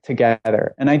Hooke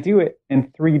together? And I do it in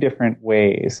three different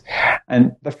ways.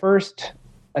 And the first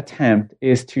attempt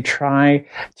is to try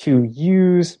to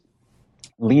use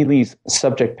Lely's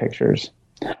subject pictures.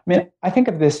 I mean, I think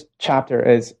of this chapter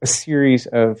as a series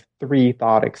of 3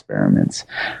 thought experiments.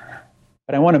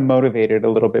 But I want to motivate it a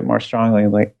little bit more strongly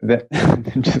like that,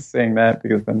 than just saying that,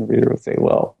 because then the reader will say,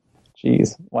 well,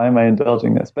 geez, why am I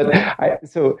indulging this? But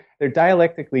so they're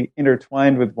dialectically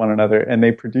intertwined with one another, and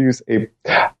they produce a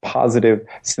positive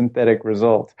synthetic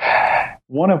result.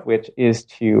 One of which is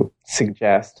to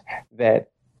suggest that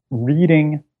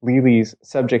reading Lely's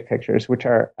subject pictures, which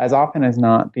are as often as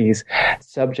not these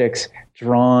subjects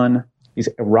drawn, these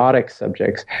erotic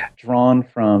subjects drawn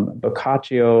from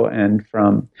Boccaccio and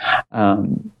from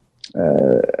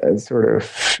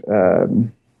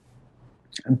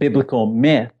biblical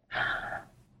myth,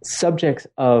 subjects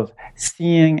of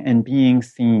seeing and being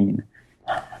seen.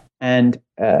 And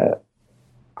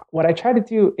what I try to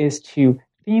do is to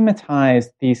thematize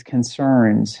these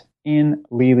concerns in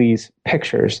Lely's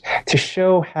pictures to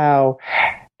show how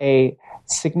a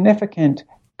significant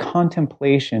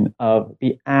contemplation of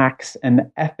the acts and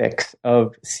the ethics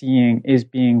of seeing is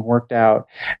being worked out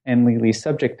in Lely's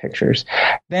subject pictures.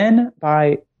 Then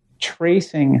by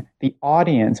tracing the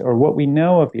audience, or what we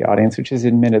know of the audience, which is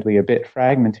admittedly a bit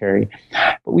fragmentary,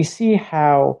 but we see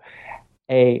how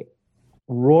a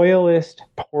royalist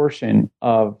portion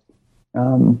of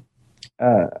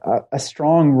a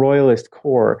strong royalist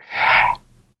core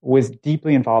was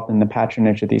deeply involved in the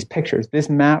patronage of these pictures. This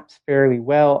maps fairly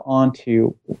well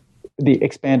onto the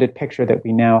expanded picture that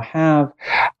we now have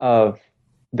of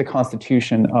the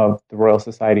constitution of the Royal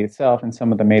Society itself and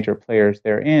some of the major players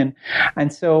therein.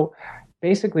 And so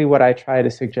basically what I try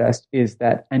to suggest is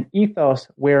that an ethos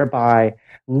whereby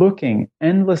looking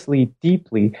endlessly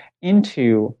deeply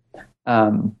into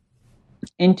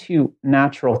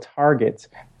natural targets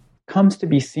comes to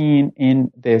be seen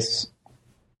in this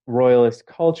royalist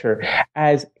culture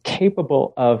as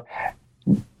capable of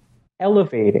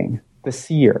elevating the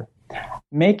seer,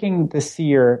 making the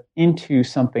seer into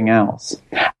something else.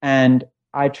 And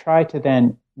I try to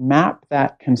then map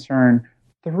that concern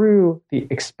through the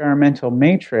experimental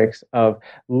matrix of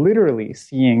literally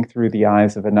seeing through the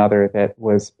eyes of another that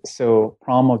was so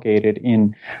promulgated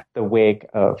in the wake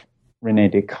of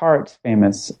René Descartes'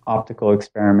 famous optical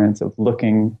experiments of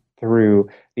looking through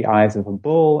the eyes of a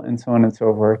bull and so on and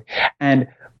so forth, and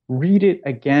read it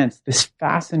against this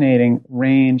fascinating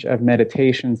range of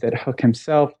meditations that Hooke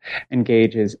himself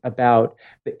engages about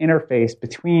the interface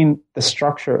between the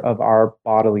structure of our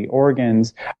bodily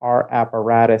organs, our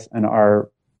apparatus, and our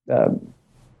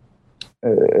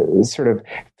sort of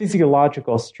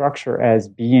physiological structure as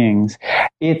beings,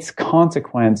 its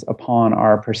consequence upon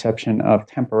our perception of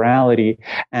temporality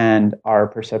and our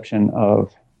perception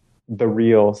of the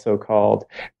real, so-called,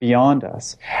 beyond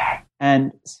us.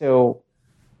 And so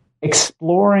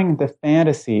exploring the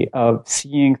fantasy of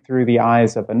seeing through the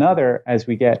eyes of another, as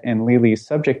we get in Lely's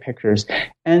subject pictures,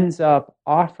 ends up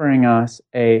offering us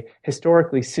a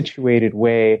historically situated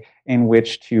way in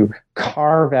which to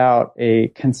carve out a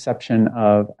conception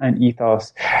of an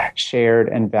ethos shared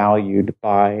and valued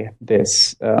by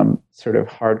this sort of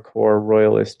hardcore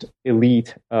royalist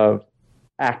elite of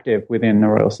active within the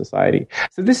Royal Society.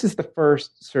 So this is the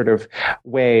first sort of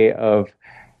way of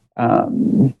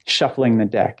shuffling the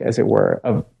deck, as it were,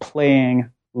 of playing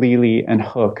Lely and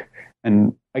Hook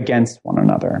and against one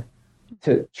another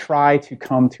to try to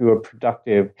come to a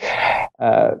productive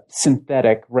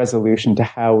synthetic resolution to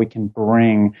how we can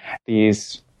bring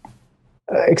these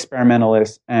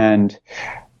experimentalists and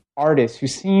artists who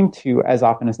seem to, as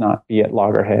often as not, be at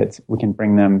loggerheads, we can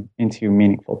bring them into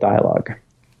meaningful dialogue.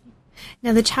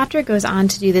 Now, the chapter goes on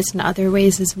to do this in other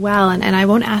ways as well, and I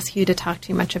won't ask you to talk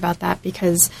too much about that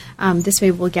because this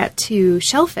way we'll get to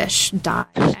shellfish dye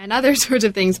and other sorts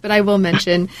of things, but I will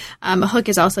mention Hook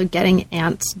is also getting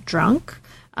ants drunk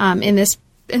in this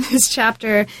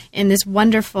chapter, in this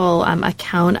wonderful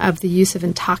account of the use of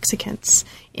intoxicants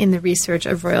in the research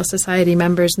of Royal Society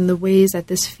members and the ways that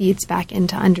this feeds back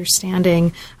into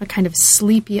understanding a kind of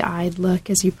sleepy-eyed look,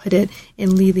 as you put it,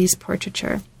 in Lely's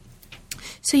portraiture.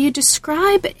 So you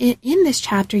describe, in this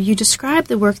chapter, you describe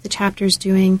the work the chapter is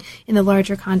doing in the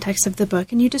larger context of the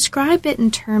book, and you describe it in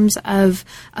terms of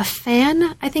a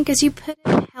fan, I think as you put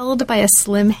it, held by a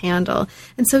slim handle.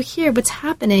 And so here what's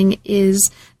happening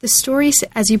is the story,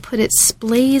 as you put it,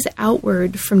 splays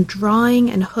outward from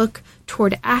drawing and Hook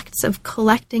toward acts of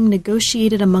collecting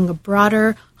negotiated among a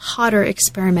broader, hotter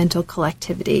experimental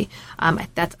collectivity.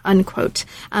 That's unquote.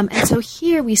 And so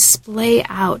here we splay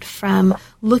out from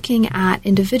looking at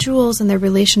individuals and their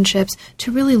relationships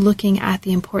to really looking at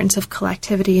the importance of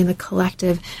collectivity and the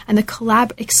collective, and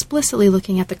explicitly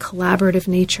looking at the collaborative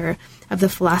nature of the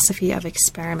philosophy of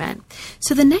experiment.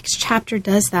 So the next chapter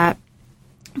does that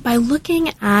by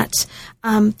looking at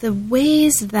the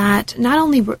ways that not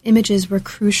only images were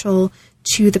crucial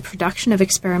to the production of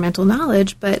experimental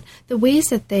knowledge, but the ways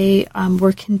that they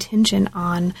were contingent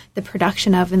on the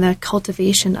production of and the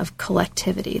cultivation of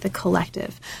collectivity, the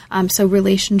collective. So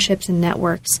relationships and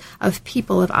networks of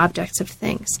people, of objects, of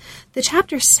things. The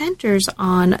chapter centers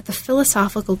on the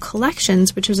Philosophical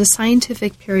Collections, which was a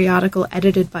scientific periodical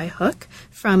edited by Hook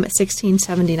from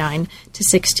 1679 to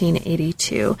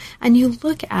 1682. And you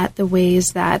look at the ways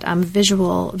that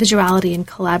visuality and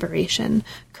collaboration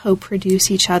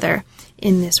co-produce each other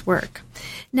in this work.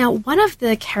 Now, one of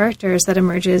the characters that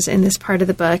emerges in this part of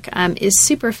the book is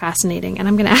super fascinating, and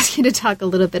I'm going to ask you to talk a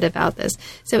little bit about this.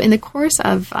 So in the course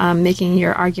of making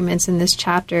your arguments in this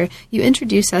chapter, you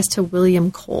introduce us to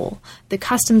William Cole, the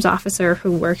customs officer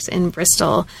who works in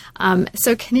Bristol.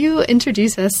 So can you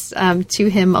introduce us to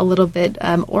him a little bit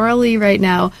orally right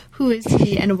now? Who is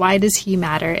he, and why does he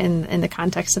matter in the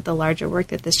context of the larger work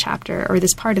that this chapter or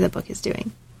this part of the book is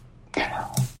doing?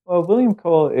 Well, William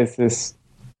Cole is this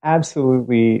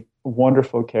absolutely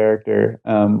wonderful character.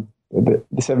 The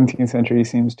 17th century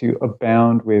seems to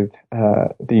abound with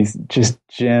these just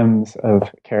gems of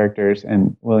characters,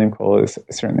 and William Cole is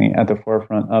certainly at the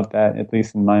forefront of that, at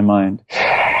least in my mind.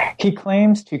 He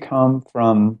claims to come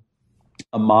from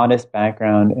a modest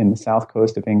background in the south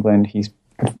coast of England.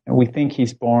 We think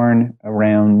he's born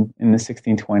around in the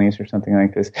 1620s or something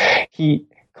like this. He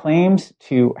claims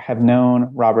to have known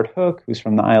Robert Hooke, who's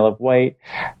from the Isle of Wight,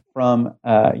 from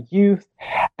youth,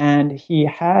 and he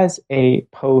has a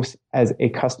post as a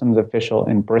customs official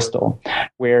in Bristol,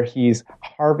 where he's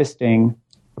harvesting,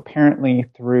 apparently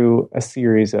through a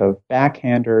series of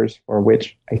backhanders, for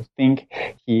which I think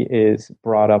he is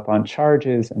brought up on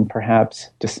charges and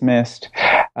perhaps dismissed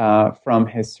from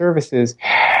his services,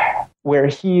 where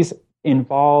he's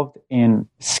involved in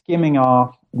skimming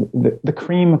off the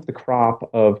cream of the crop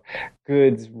of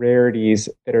goods, rarities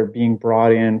that are being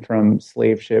brought in from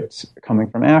slave ships coming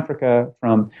from Africa,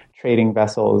 from trading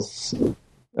vessels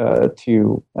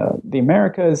to the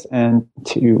Americas and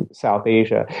to South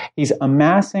Asia. He's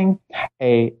amassing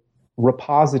a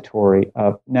repository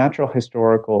of natural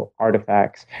historical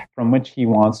artifacts from which he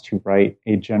wants to write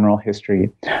a general history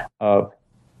of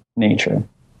nature.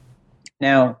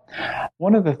 Now,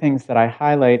 one of the things that I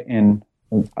highlight in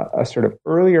a sort of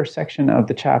earlier section of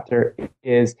the chapter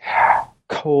is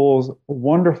Cole's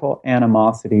wonderful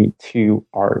animosity to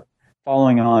art,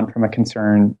 following on from a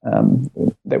concern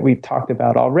that we've talked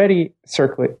about already,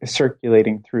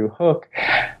 circulating through Hooke.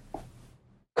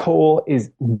 Cole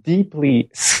is deeply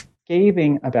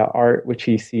scathing about art, which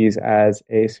he sees as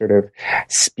a sort of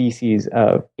species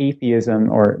of atheism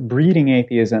or breeding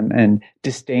atheism and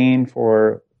disdain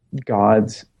for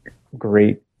God's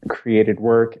great created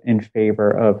work in favor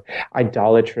of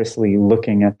idolatrously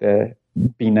looking at the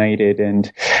benighted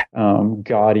and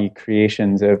gaudy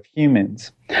creations of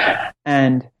humans.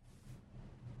 And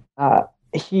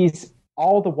he's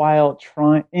all the while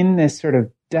trying in this sort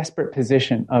of desperate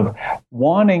position of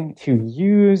wanting to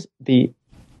use the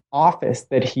office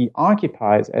that he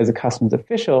occupies as a customs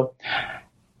official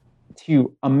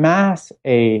to amass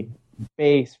a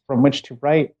base from which to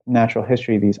write natural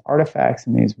history, these artifacts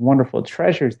and these wonderful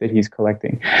treasures that he's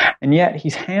collecting. And yet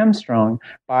he's hamstrung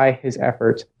by his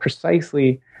efforts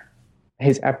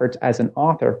as an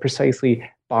author, precisely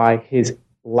by his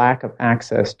lack of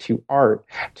access to art,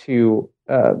 to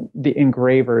the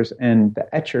engravers and the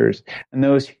etchers, and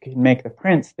those who can make the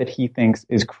prints that he thinks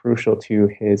is crucial to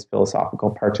his philosophical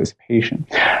participation.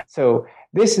 So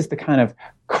this is the kind of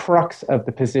crux of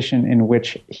the position in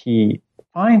which he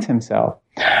finds himself.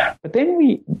 But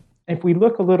then if we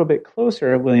look a little bit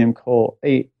closer at William Cole,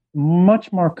 a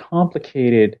much more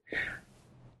complicated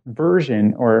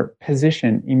version or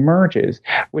position emerges,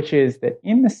 which is that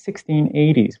in the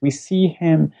 1680s, we see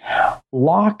him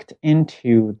locked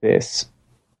into this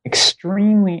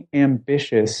extremely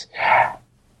ambitious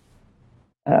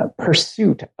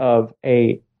pursuit of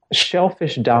a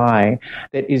shellfish dye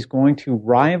that is going to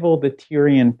rival the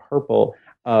Tyrian purple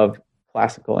of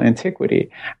classical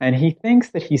antiquity. And he thinks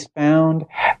that he's found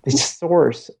the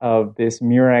source of this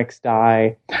murex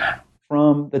dye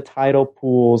from the tidal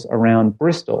pools around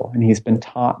Bristol. And he's been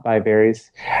taught by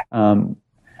various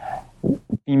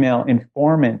female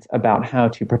informants about how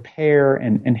to prepare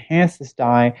and enhance this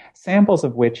dye, samples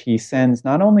of which he sends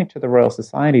not only to the Royal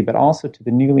Society, but also to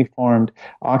the newly formed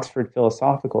Oxford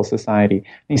Philosophical Society. And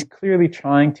he's clearly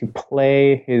trying to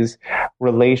play his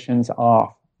relations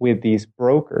off with these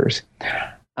brokers.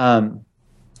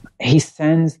 He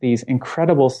sends these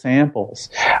incredible samples,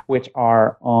 which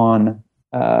are on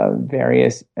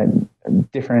various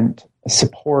different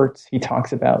supports. He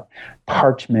talks about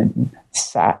parchment, and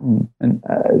satin, and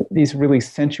these really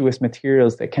sensuous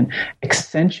materials that can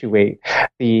accentuate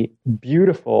the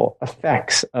beautiful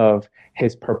effects of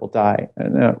his purple dye.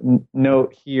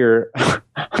 Note here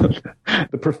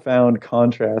the profound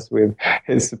contrast with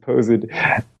his supposed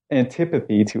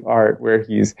antipathy to art, where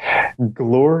he's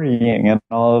glorying in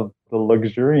all of the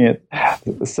luxuriant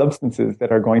substances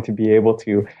that are going to be able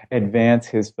to advance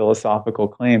his philosophical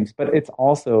claims. But it's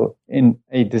also in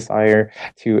a desire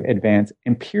to advance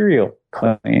imperial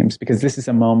claims, because this is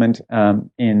a moment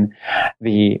in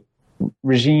the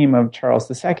regime of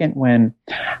Charles II when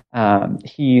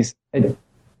he's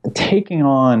taking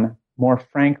on more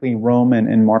frankly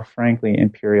Roman and more frankly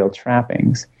imperial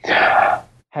trappings.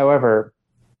 However,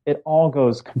 it all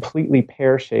goes completely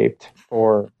pear-shaped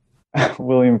for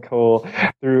William Cole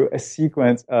through a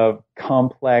sequence of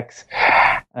complex,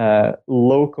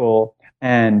 local,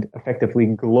 and effectively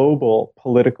global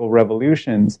political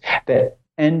revolutions that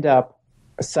end up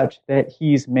such that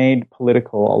he's made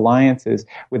political alliances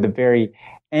with the very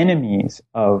enemies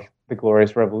of the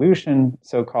Glorious Revolution,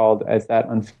 so-called, as that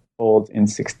unfolds in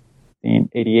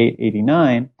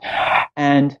 1688-89.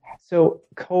 And so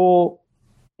Cole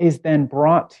is then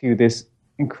brought to this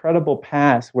incredible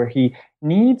pass where he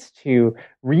needs to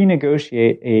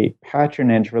renegotiate a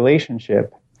patronage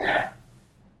relationship.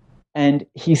 And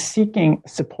he's seeking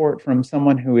support from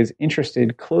someone who is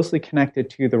interested, closely connected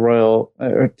to the royal,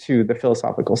 to the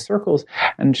philosophical circles,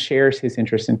 and shares his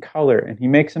interest in color. And he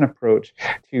makes an approach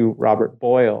to Robert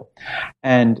Boyle.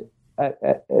 And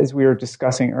as we were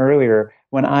discussing earlier,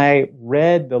 when I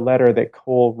read the letter that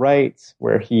Cole writes,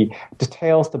 where he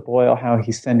details to Boyle how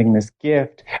he's sending this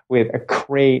gift with a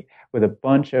crate with a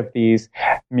bunch of these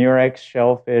murex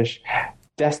shellfish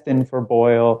destined for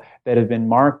Boyle that have been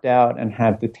marked out and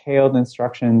have detailed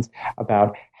instructions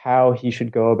about how he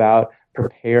should go about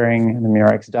preparing the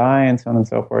murex dye and so on and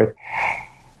so forth.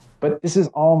 But this is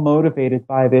all motivated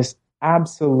by this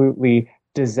absolutely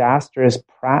disastrous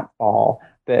pratfall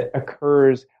that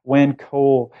occurs when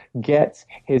Cole gets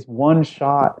his one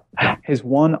shot, his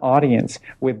one audience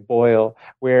with Boyle,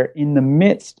 where in the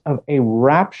midst of a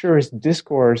rapturous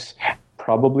discourse,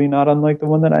 probably not unlike the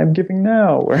one that I'm giving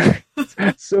now, where he's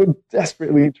so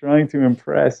desperately trying to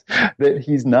impress that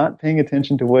he's not paying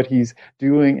attention to what he's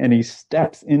doing, and he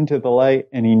steps into the light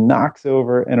and he knocks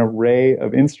over an array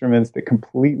of instruments that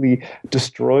completely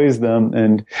destroys them.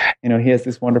 And, you know, he has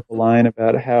this wonderful line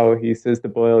about how he says to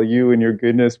Boyle, "You and your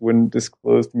goodness wouldn't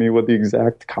disclose to me what the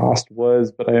exact cost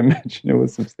was, but I imagine it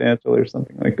was substantial," or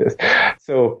something like this.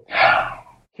 So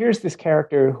here's this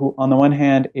character who, on the one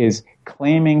hand, is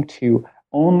claiming to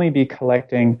only be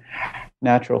collecting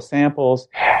natural samples,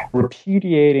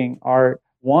 repudiating art,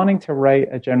 wanting to write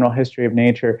a general history of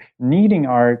nature, needing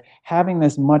art, having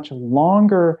this much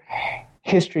longer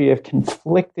history of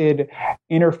conflicted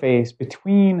interface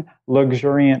between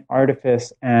luxuriant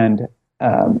artifice and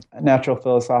natural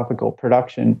philosophical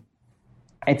production.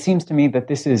 It seems to me that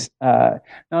this is not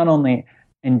only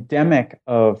endemic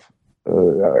of,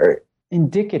 or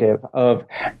indicative of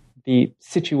the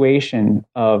situation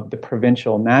of the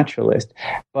provincial naturalist,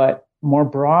 but more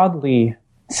broadly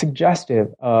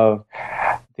suggestive of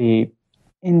the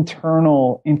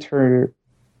internal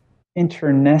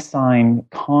internecine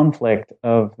conflict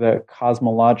of the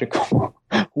cosmological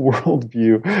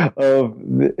worldview of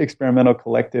the experimental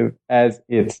collective as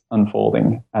it's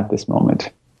unfolding at this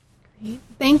moment.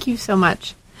 Thank you so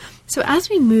much. So as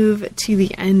we move to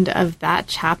the end of that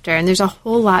chapter, and there's a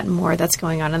whole lot more that's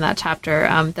going on in that chapter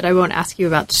that I won't ask you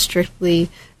about strictly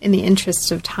in the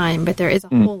interest of time, but there is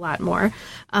a whole lot more.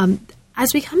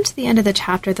 As we come to the end of the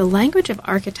chapter, the language of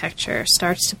architecture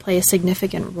starts to play a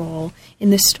significant role in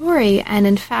the story, and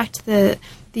in fact, the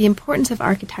importance of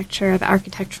architecture, of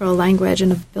architectural language,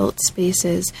 and of built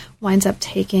spaces winds up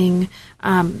taking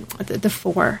the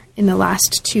fore in the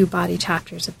last two body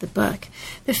chapters of the book.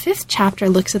 The fifth chapter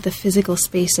looks at the physical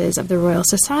spaces of the Royal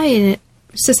Society,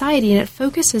 and it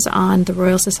focuses on the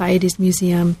Royal Society's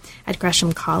museum at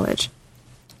Gresham College.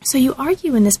 So you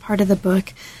argue in this part of the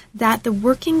book that the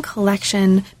working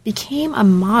collection became a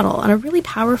model, and a really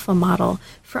powerful model,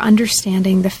 for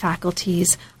understanding the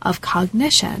faculties of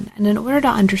cognition. And in order to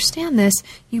understand this,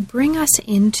 you bring us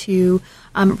into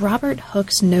Robert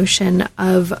Hooke's notion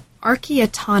of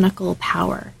archaeotonical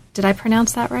power. Did I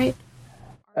pronounce that right?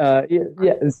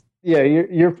 Yes. Yeah,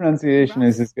 your pronunciation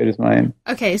is as good as mine.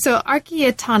 Okay, so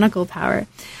archaeotonical power.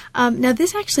 Now,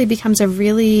 this actually becomes a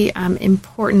really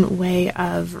important way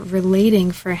of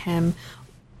relating for him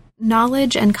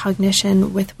knowledge and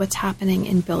cognition with what's happening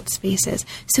in built spaces.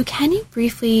 So can you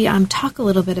briefly talk a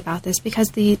little bit about this? Because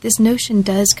this notion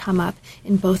does come up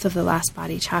in both of the last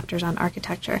body chapters on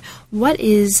architecture. What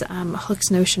is Hooke's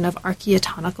notion of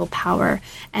archaeotonical power,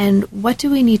 and what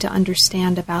do we need to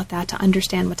understand about that to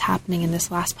understand what's happening in this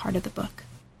last part of the book?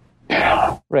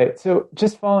 Right. So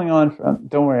just following on from,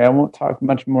 don't worry, I won't talk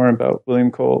much more about William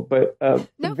Cole, but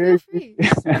no, feel free.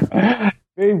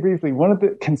 Very briefly, one of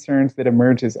the concerns that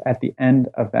emerges at the end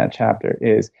of that chapter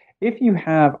is if you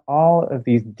have all of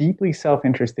these deeply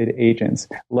self-interested agents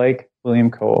like William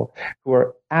Cole who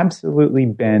are absolutely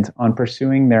bent on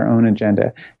pursuing their own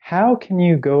agenda, how can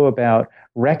you go about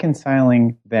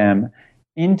reconciling them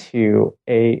into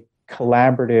a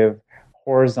collaborative,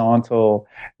 horizontal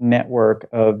network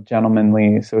of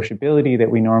gentlemanly sociability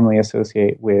that we normally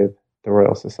associate with the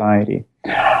Royal Society?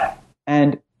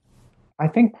 And I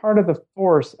think part of the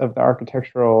force of the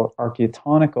architectural,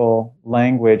 archaeotonical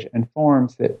language and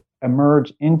forms that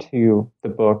emerge into the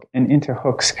book and into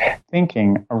Hooke's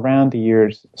thinking around the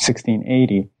years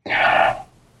 1680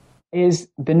 is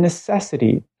the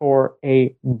necessity for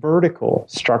a vertical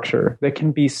structure that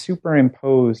can be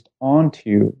superimposed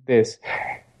onto this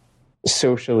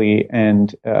socially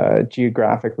and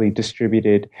geographically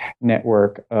distributed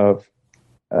network of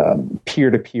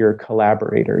peer-to-peer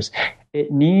collaborators. It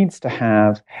needs to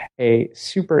have a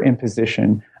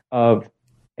superimposition of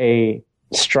a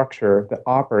structure that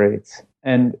operates,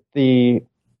 and the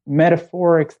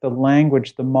metaphorics, the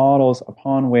language, the models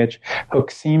upon which Hooke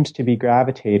seems to be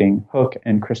gravitating, Hooke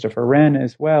and Christopher Wren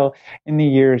as well, in the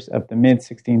years of the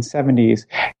mid-1670s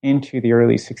into the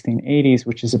early 1680s,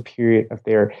 which is a period of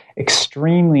their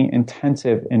extremely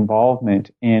intensive involvement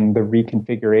in the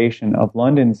reconfiguration of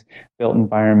London's built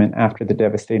environment after the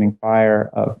devastating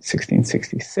fire of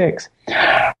 1666.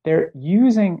 They're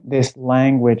using this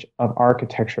language of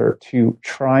architecture to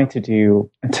try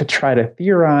to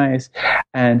theorize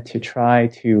and to try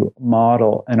to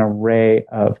model an array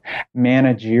of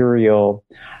managerial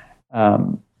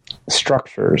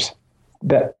structures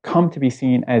that come to be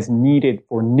seen as needed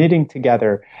for knitting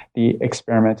together the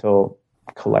experimental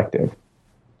collective.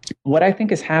 What I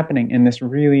think is happening in this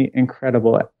really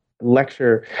incredible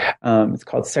lecture, it's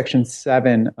called Section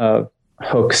 7 of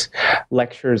Hooke's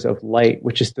Lectures of Light,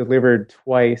 which is delivered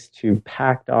twice to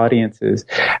packed audiences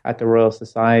at the Royal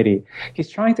Society. He's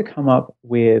trying to come up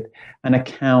with an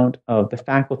account of the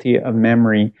faculty of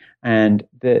memory and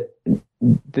the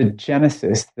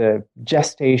genesis, the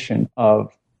gestation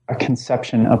of a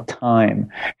conception of time,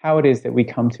 how it is that we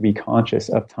come to be conscious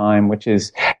of time, which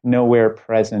is nowhere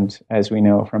present, as we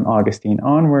know from Augustine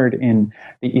onward, in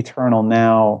the eternal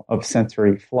now of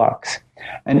sensory flux.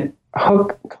 And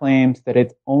Hooke claims that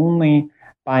it's only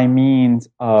by means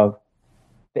of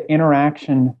the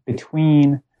interaction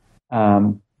between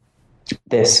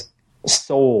this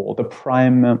soul, the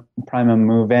primum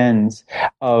movens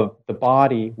of the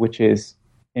body, which is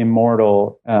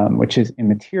immortal, which is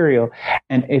immaterial,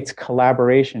 and its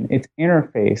collaboration, its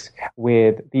interface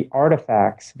with the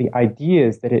artifacts, the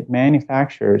ideas that it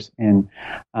manufactures in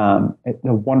the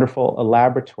wonderful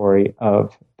laboratory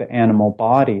of the animal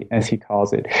body, as he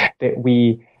calls it, that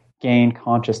we gain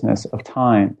consciousness of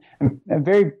time. And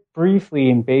very briefly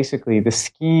and basically, the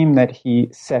scheme that he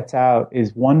sets out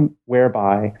is one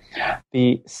whereby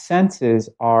the senses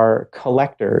are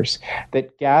collectors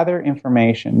that gather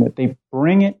information, that they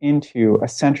bring it into a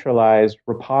centralized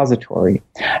repository.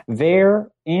 There,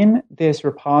 in this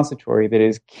repository that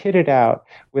is kitted out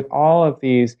with all of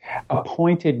these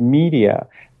appointed media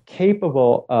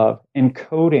capable of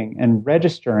encoding and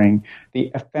registering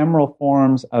the ephemeral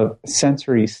forms of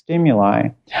sensory stimuli,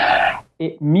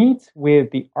 it meets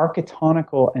with the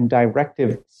architectonical and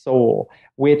directive soul,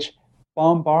 which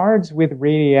bombards with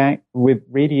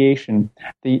radiation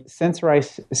the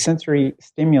sensory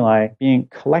stimuli being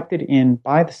collected in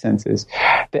by the senses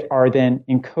that are then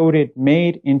encoded,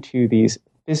 made into these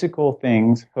physical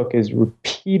things. Hooke is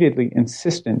repeatedly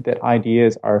insistent that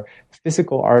ideas are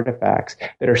physical artifacts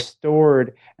that are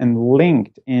stored and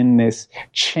linked in this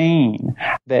chain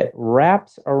that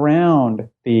wraps around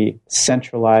the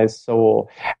centralized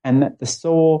soul, and that the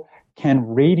soul can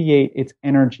radiate its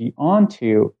energy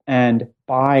onto, and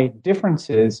by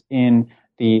differences in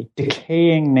the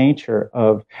decaying nature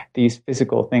of these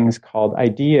physical things called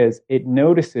ideas, it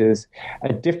notices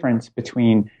a difference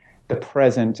between the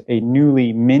present, a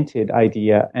newly minted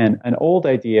idea, and an old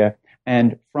idea,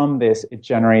 and from this it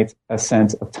generates a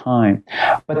sense of time.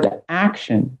 But the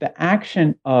action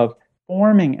of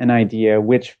forming an idea,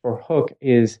 which for Hooke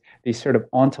is the sort of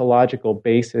ontological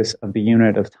basis of the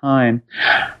unit of time,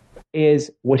 is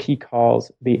what he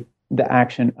calls the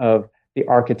action of the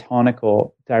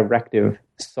architectonical directive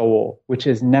soul, which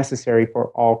is necessary for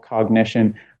all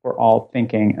cognition, for all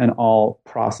thinking, and all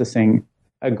processing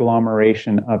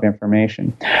agglomeration of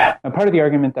information. Now, part of the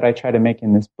argument that I try to make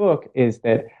in this book is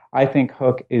that I think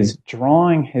Hooke is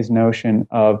drawing his notion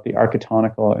of the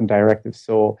architectonical and directive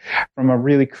soul from a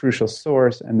really crucial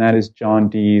source, and that is John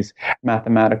Dee's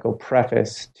mathematical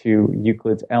preface to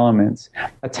Euclid's Elements,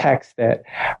 a text that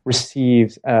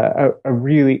receives a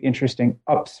really interesting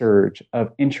upsurge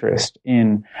of interest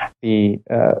in the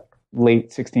late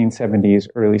 1670s,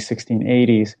 early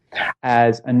 1680s,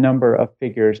 as a number of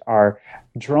figures are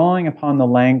drawing upon the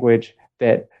language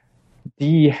that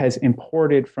Dee has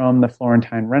imported from the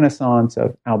Florentine Renaissance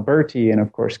of Alberti, and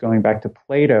of course going back to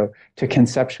Plato, to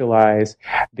conceptualize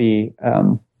the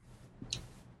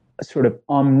sort of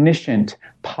omniscient,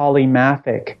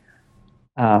 polymathic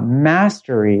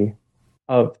mastery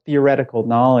of theoretical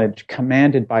knowledge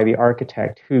commanded by the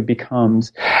architect, who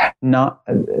becomes not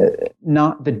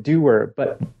the doer,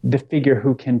 but the figure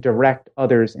who can direct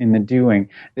others in the doing.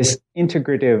 This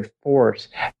integrative force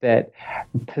that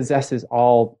possesses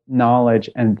all knowledge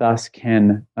and thus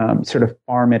can sort of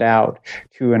farm it out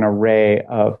to an array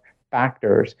of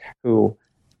factors who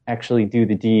actually do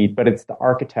the deed, but it's the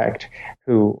architect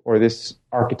who, or this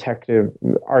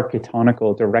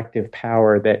architectonical directive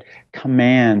power that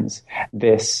commands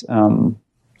this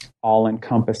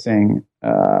all-encompassing,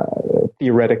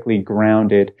 theoretically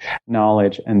grounded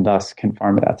knowledge, and thus can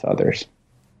farm it out to others.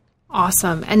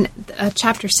 Awesome. And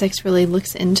Chapter 6 really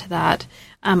looks into that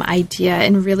idea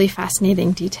in really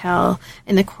fascinating detail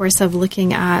in the course of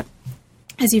looking at,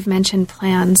 as you've mentioned,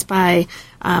 plans by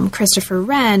Christopher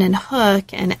Wren and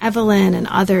Hooke and Evelyn and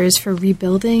others for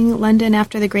rebuilding London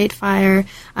after the Great Fire.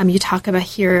 You talk about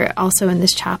here also in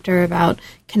this chapter about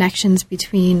connections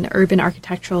between urban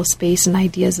architectural space and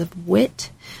ideas of wit,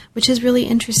 which is really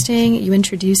interesting. You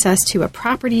introduce us to a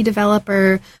property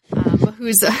developer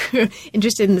who's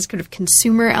interested in this kind of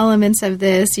consumer elements of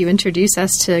this. You introduce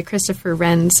us to Christopher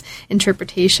Wren's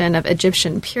interpretation of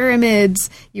Egyptian pyramids.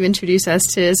 You introduce us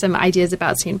to some ideas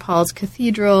about St. Paul's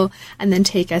Cathedral, and then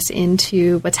take us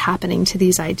into what's happening to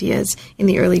these ideas in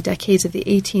the early decades of the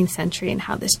 18th century and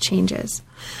how this changes.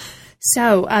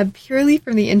 So, purely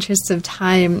from the interests of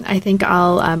time, I think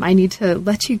I need to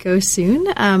let you go soon.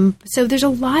 So there's a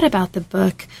lot about the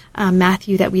book,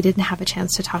 Matthew, that we didn't have a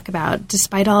chance to talk about.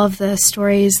 Despite all of the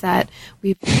stories that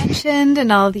we've mentioned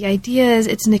and all of the ideas,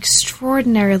 it's an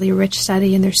extraordinarily rich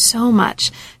study, and there's so much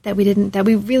that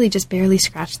we really just barely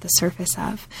scratched the surface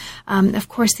of. Of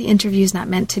course, the interview is not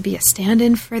meant to be a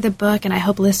stand-in for the book, and I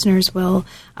hope listeners will,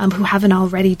 who haven't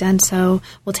already done so,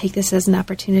 will take this as an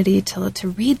opportunity to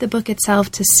read the book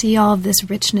itself, to see all of this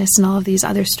richness and all of these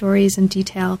other stories in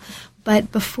detail.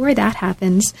 But before that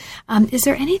happens, is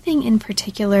there anything in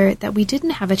particular that we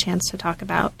didn't have a chance to talk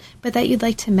about, but that you'd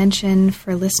like to mention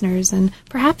for listeners, and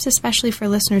perhaps especially for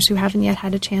listeners who haven't yet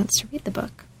had a chance to read the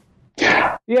book?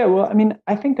 Yeah, well, I mean,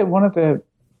 I think that one of the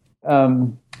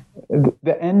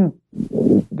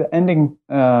ending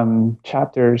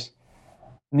chapters,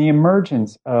 the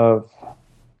emergence of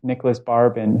Nicholas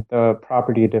Barbin, the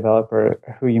property developer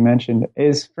who you mentioned,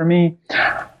 is for me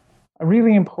a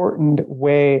really important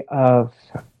way of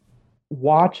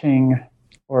watching,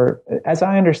 or as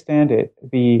I understand it,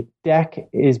 the deck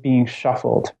is being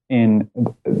shuffled in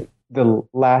the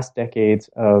last decades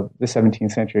of the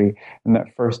 17th century and the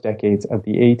first decades of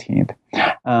the 18th.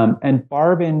 And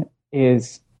Barbin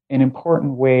is, in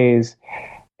important ways,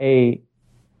 a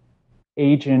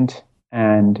agent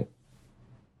and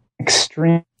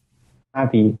extreme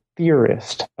savvy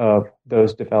theorist of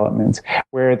those developments,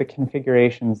 where the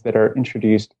configurations that are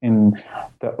introduced in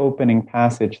the opening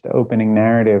passage, the opening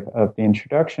narrative of the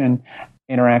introduction,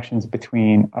 interactions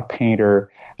between a painter,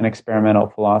 an experimental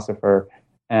philosopher,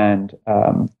 and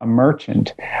a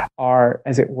merchant, are,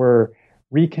 as it were,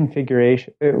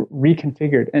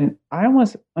 reconfigured. And I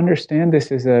almost understand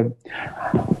this as a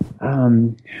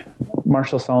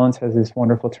Marshall Solins has this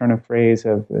wonderful turn of phrase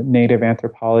of native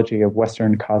anthropology of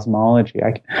Western cosmology.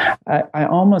 I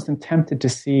almost am tempted to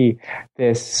see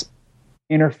this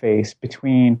interface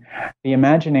between the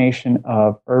imagination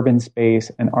of urban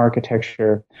space and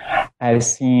architecture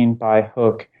as seen by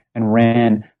Hooke and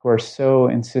Wren, who are so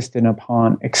insistent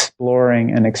upon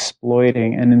exploring and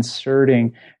exploiting and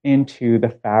inserting into the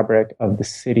fabric of the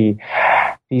city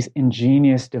these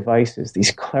ingenious devices,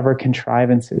 these clever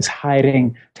contrivances,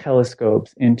 hiding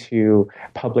telescopes into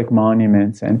public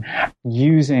monuments and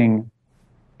using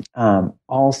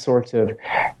all sorts of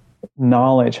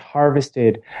knowledge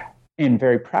harvested in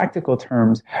very practical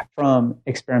terms from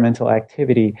experimental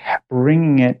activity,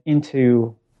 bringing it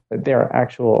into their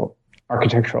actual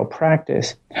architectural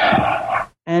practice.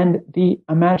 And the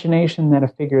imagination that a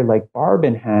figure like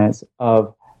Barbin has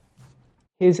of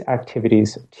his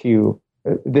activities to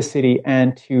the city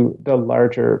and to the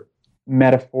larger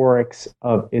metaphorics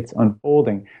of its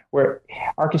unfolding, where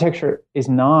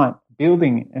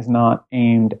building is not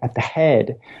aimed at the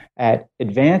head, at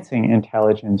advancing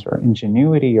intelligence or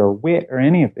ingenuity or wit or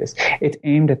any of this. It's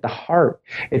aimed at the heart.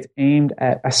 It's aimed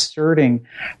at asserting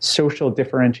social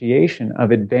differentiation,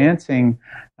 of advancing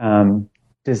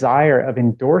desire, of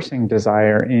endorsing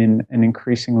desire in an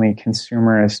increasingly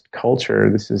consumerist culture.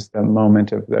 This is the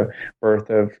moment of the birth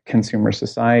of consumer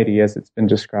society as it's been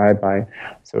described by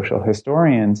social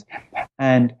historians.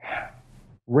 And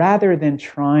rather than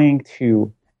trying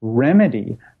to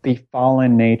remedy the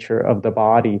fallen nature of the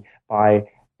body by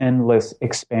endless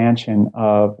expansion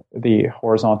of the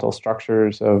horizontal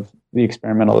structures of the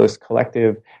experimentalist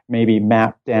collective, maybe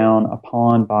mapped down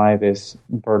upon by this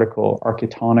vertical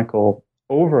architectonical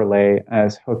overlay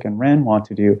as Hooke and Wren want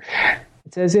to do,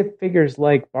 it's as if figures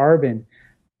like Barbin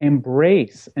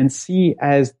embrace and see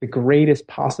as the greatest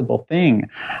possible thing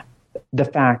the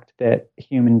fact that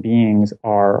human beings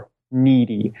are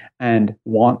needy and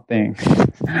want things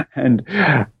and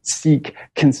seek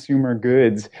consumer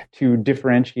goods to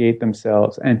differentiate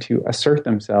themselves and to assert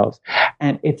themselves.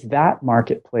 And it's that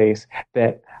marketplace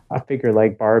that a figure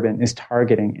like Barbin is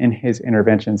targeting in his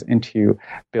interventions into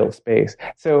built space.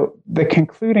 So the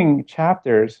concluding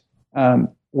chapters,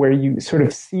 where you sort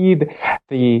of see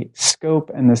the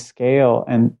scope and the scale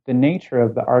and the nature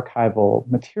of the archival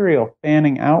material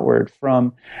fanning outward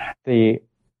from the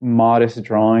modest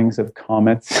drawings of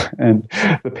comets and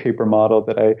the paper model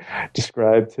that I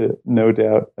described to no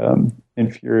doubt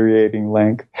infuriating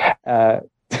length,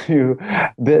 to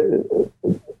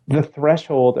the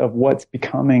threshold of what's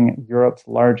becoming Europe's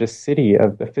largest city,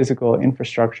 of the physical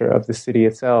infrastructure of the city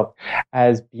itself,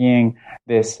 as being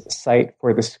this site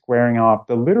for the squaring off,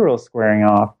 the literal squaring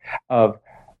off of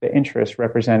the interests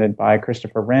represented by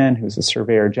Christopher Wren, who's a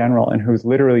surveyor general and who's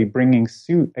literally bringing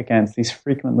suit against these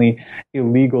frequently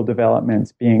illegal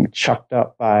developments being chucked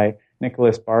up by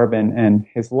Nicholas Barbin and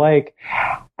his like,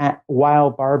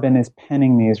 while Barbin is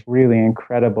penning these really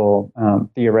incredible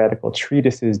theoretical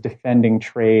treatises defending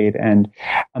trade and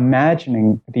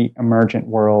imagining the emergent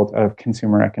world of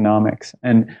consumer economics.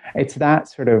 And it's that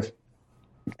sort of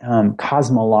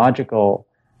cosmological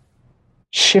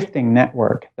shifting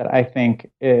network that I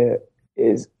think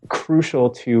is crucial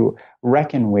to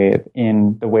reckon with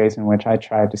in the ways in which I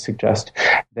tried to suggest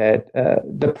that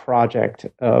the project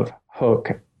of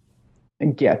Hooke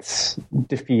gets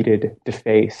defeated,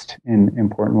 defaced in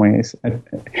important ways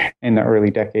in the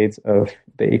early decades of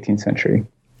the 18th century.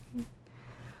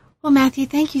 Well, Matthew,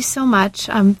 thank you so much.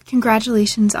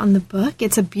 Congratulations on the book.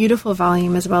 It's a beautiful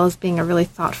volume, as well as being a really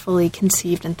thoughtfully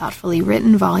conceived and thoughtfully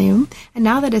written volume. And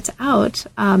now that it's out,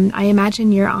 I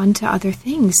imagine you're on to other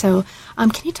things. So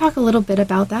can you talk a little bit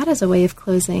about that as a way of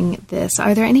closing this?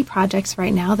 Are there any projects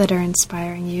right now that are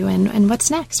inspiring you, and what's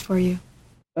next for you?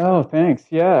 Oh, thanks.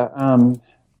 Yeah,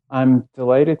 I'm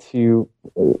delighted to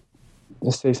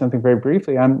just say something very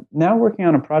briefly. I'm now working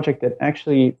on a project that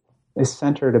actually is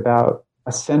centered about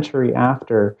a century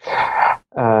after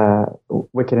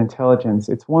Wicked Intelligence.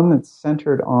 It's one that's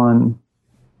centered on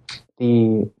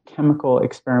the chemical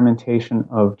experimentation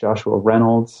of Joshua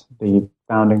Reynolds, the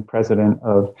founding president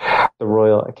of the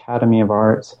Royal Academy of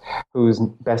Arts, who's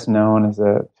best known as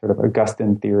a sort of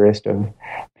Augustan theorist of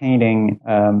painting,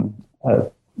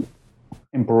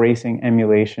 embracing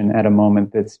emulation at a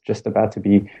moment that's just about to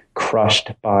be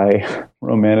crushed by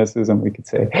Romanticism, we could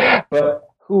say, but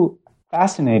who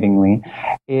fascinatingly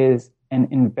is an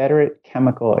inveterate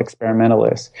chemical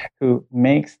experimentalist who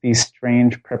makes these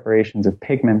strange preparations of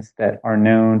pigments that are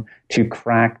known to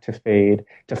crack, to fade,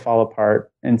 to fall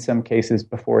apart, in some cases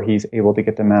before he's able to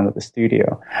get them out of the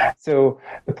studio. So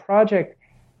the project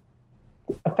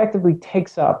effectively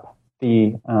takes up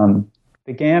the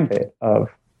gambit of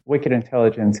Wicked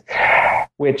Intelligence,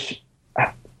 which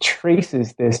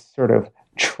traces this sort of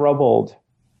troubled,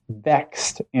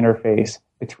 vexed interface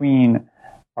between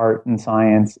art and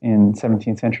science in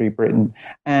 17th century Britain,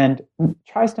 and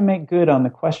tries to make good on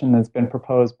the question that's been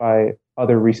proposed by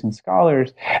other recent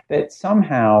scholars that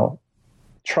somehow,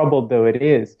 troubled though it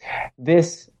is,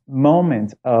 this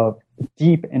moment of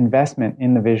deep investment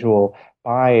in the visual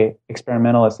by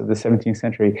experimentalists of the 17th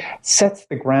century sets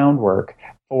the groundwork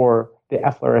for the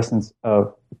efflorescence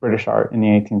of British art in the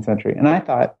 18th century. And I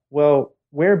thought, well,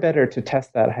 where better to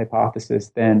test that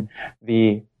hypothesis than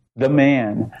the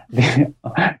man,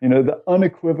 the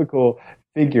unequivocal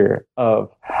figure of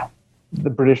the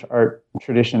British art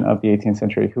tradition of the 18th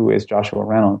century, who is Joshua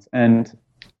Reynolds. And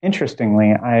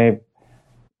interestingly,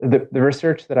 the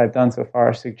research that I've done so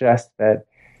far suggests that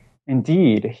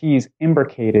indeed he's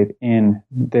imbricated in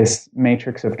this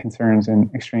matrix of concerns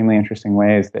in extremely interesting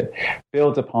ways that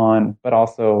builds upon, but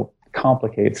also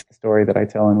complicates the story that I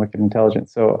tell in Wicked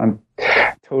Intelligence. So I'm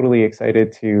totally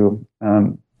excited to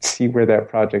see where that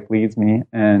project leads me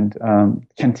and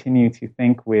continue to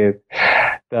think with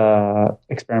the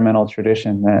experimental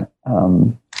tradition that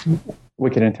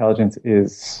Wicked Intelligence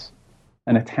is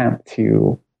an attempt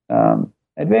to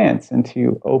advance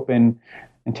into open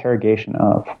interrogation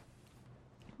of.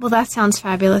 Well, that sounds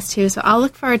fabulous, too. So I'll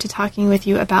look forward to talking with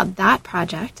you about that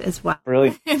project as well.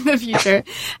 Brilliant. In the future.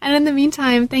 And in the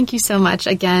meantime, thank you so much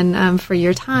again for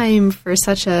your time, for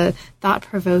such a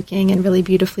thought-provoking and really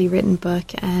beautifully written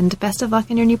book, and best of luck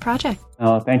in your new project.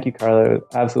 Oh, thank you, Carla. It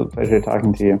was an absolute pleasure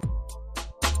talking to you.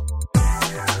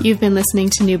 You've been listening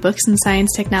to New Books in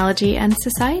Science, Technology, and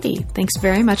Society. Thanks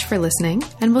very much for listening,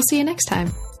 and we'll see you next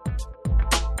time.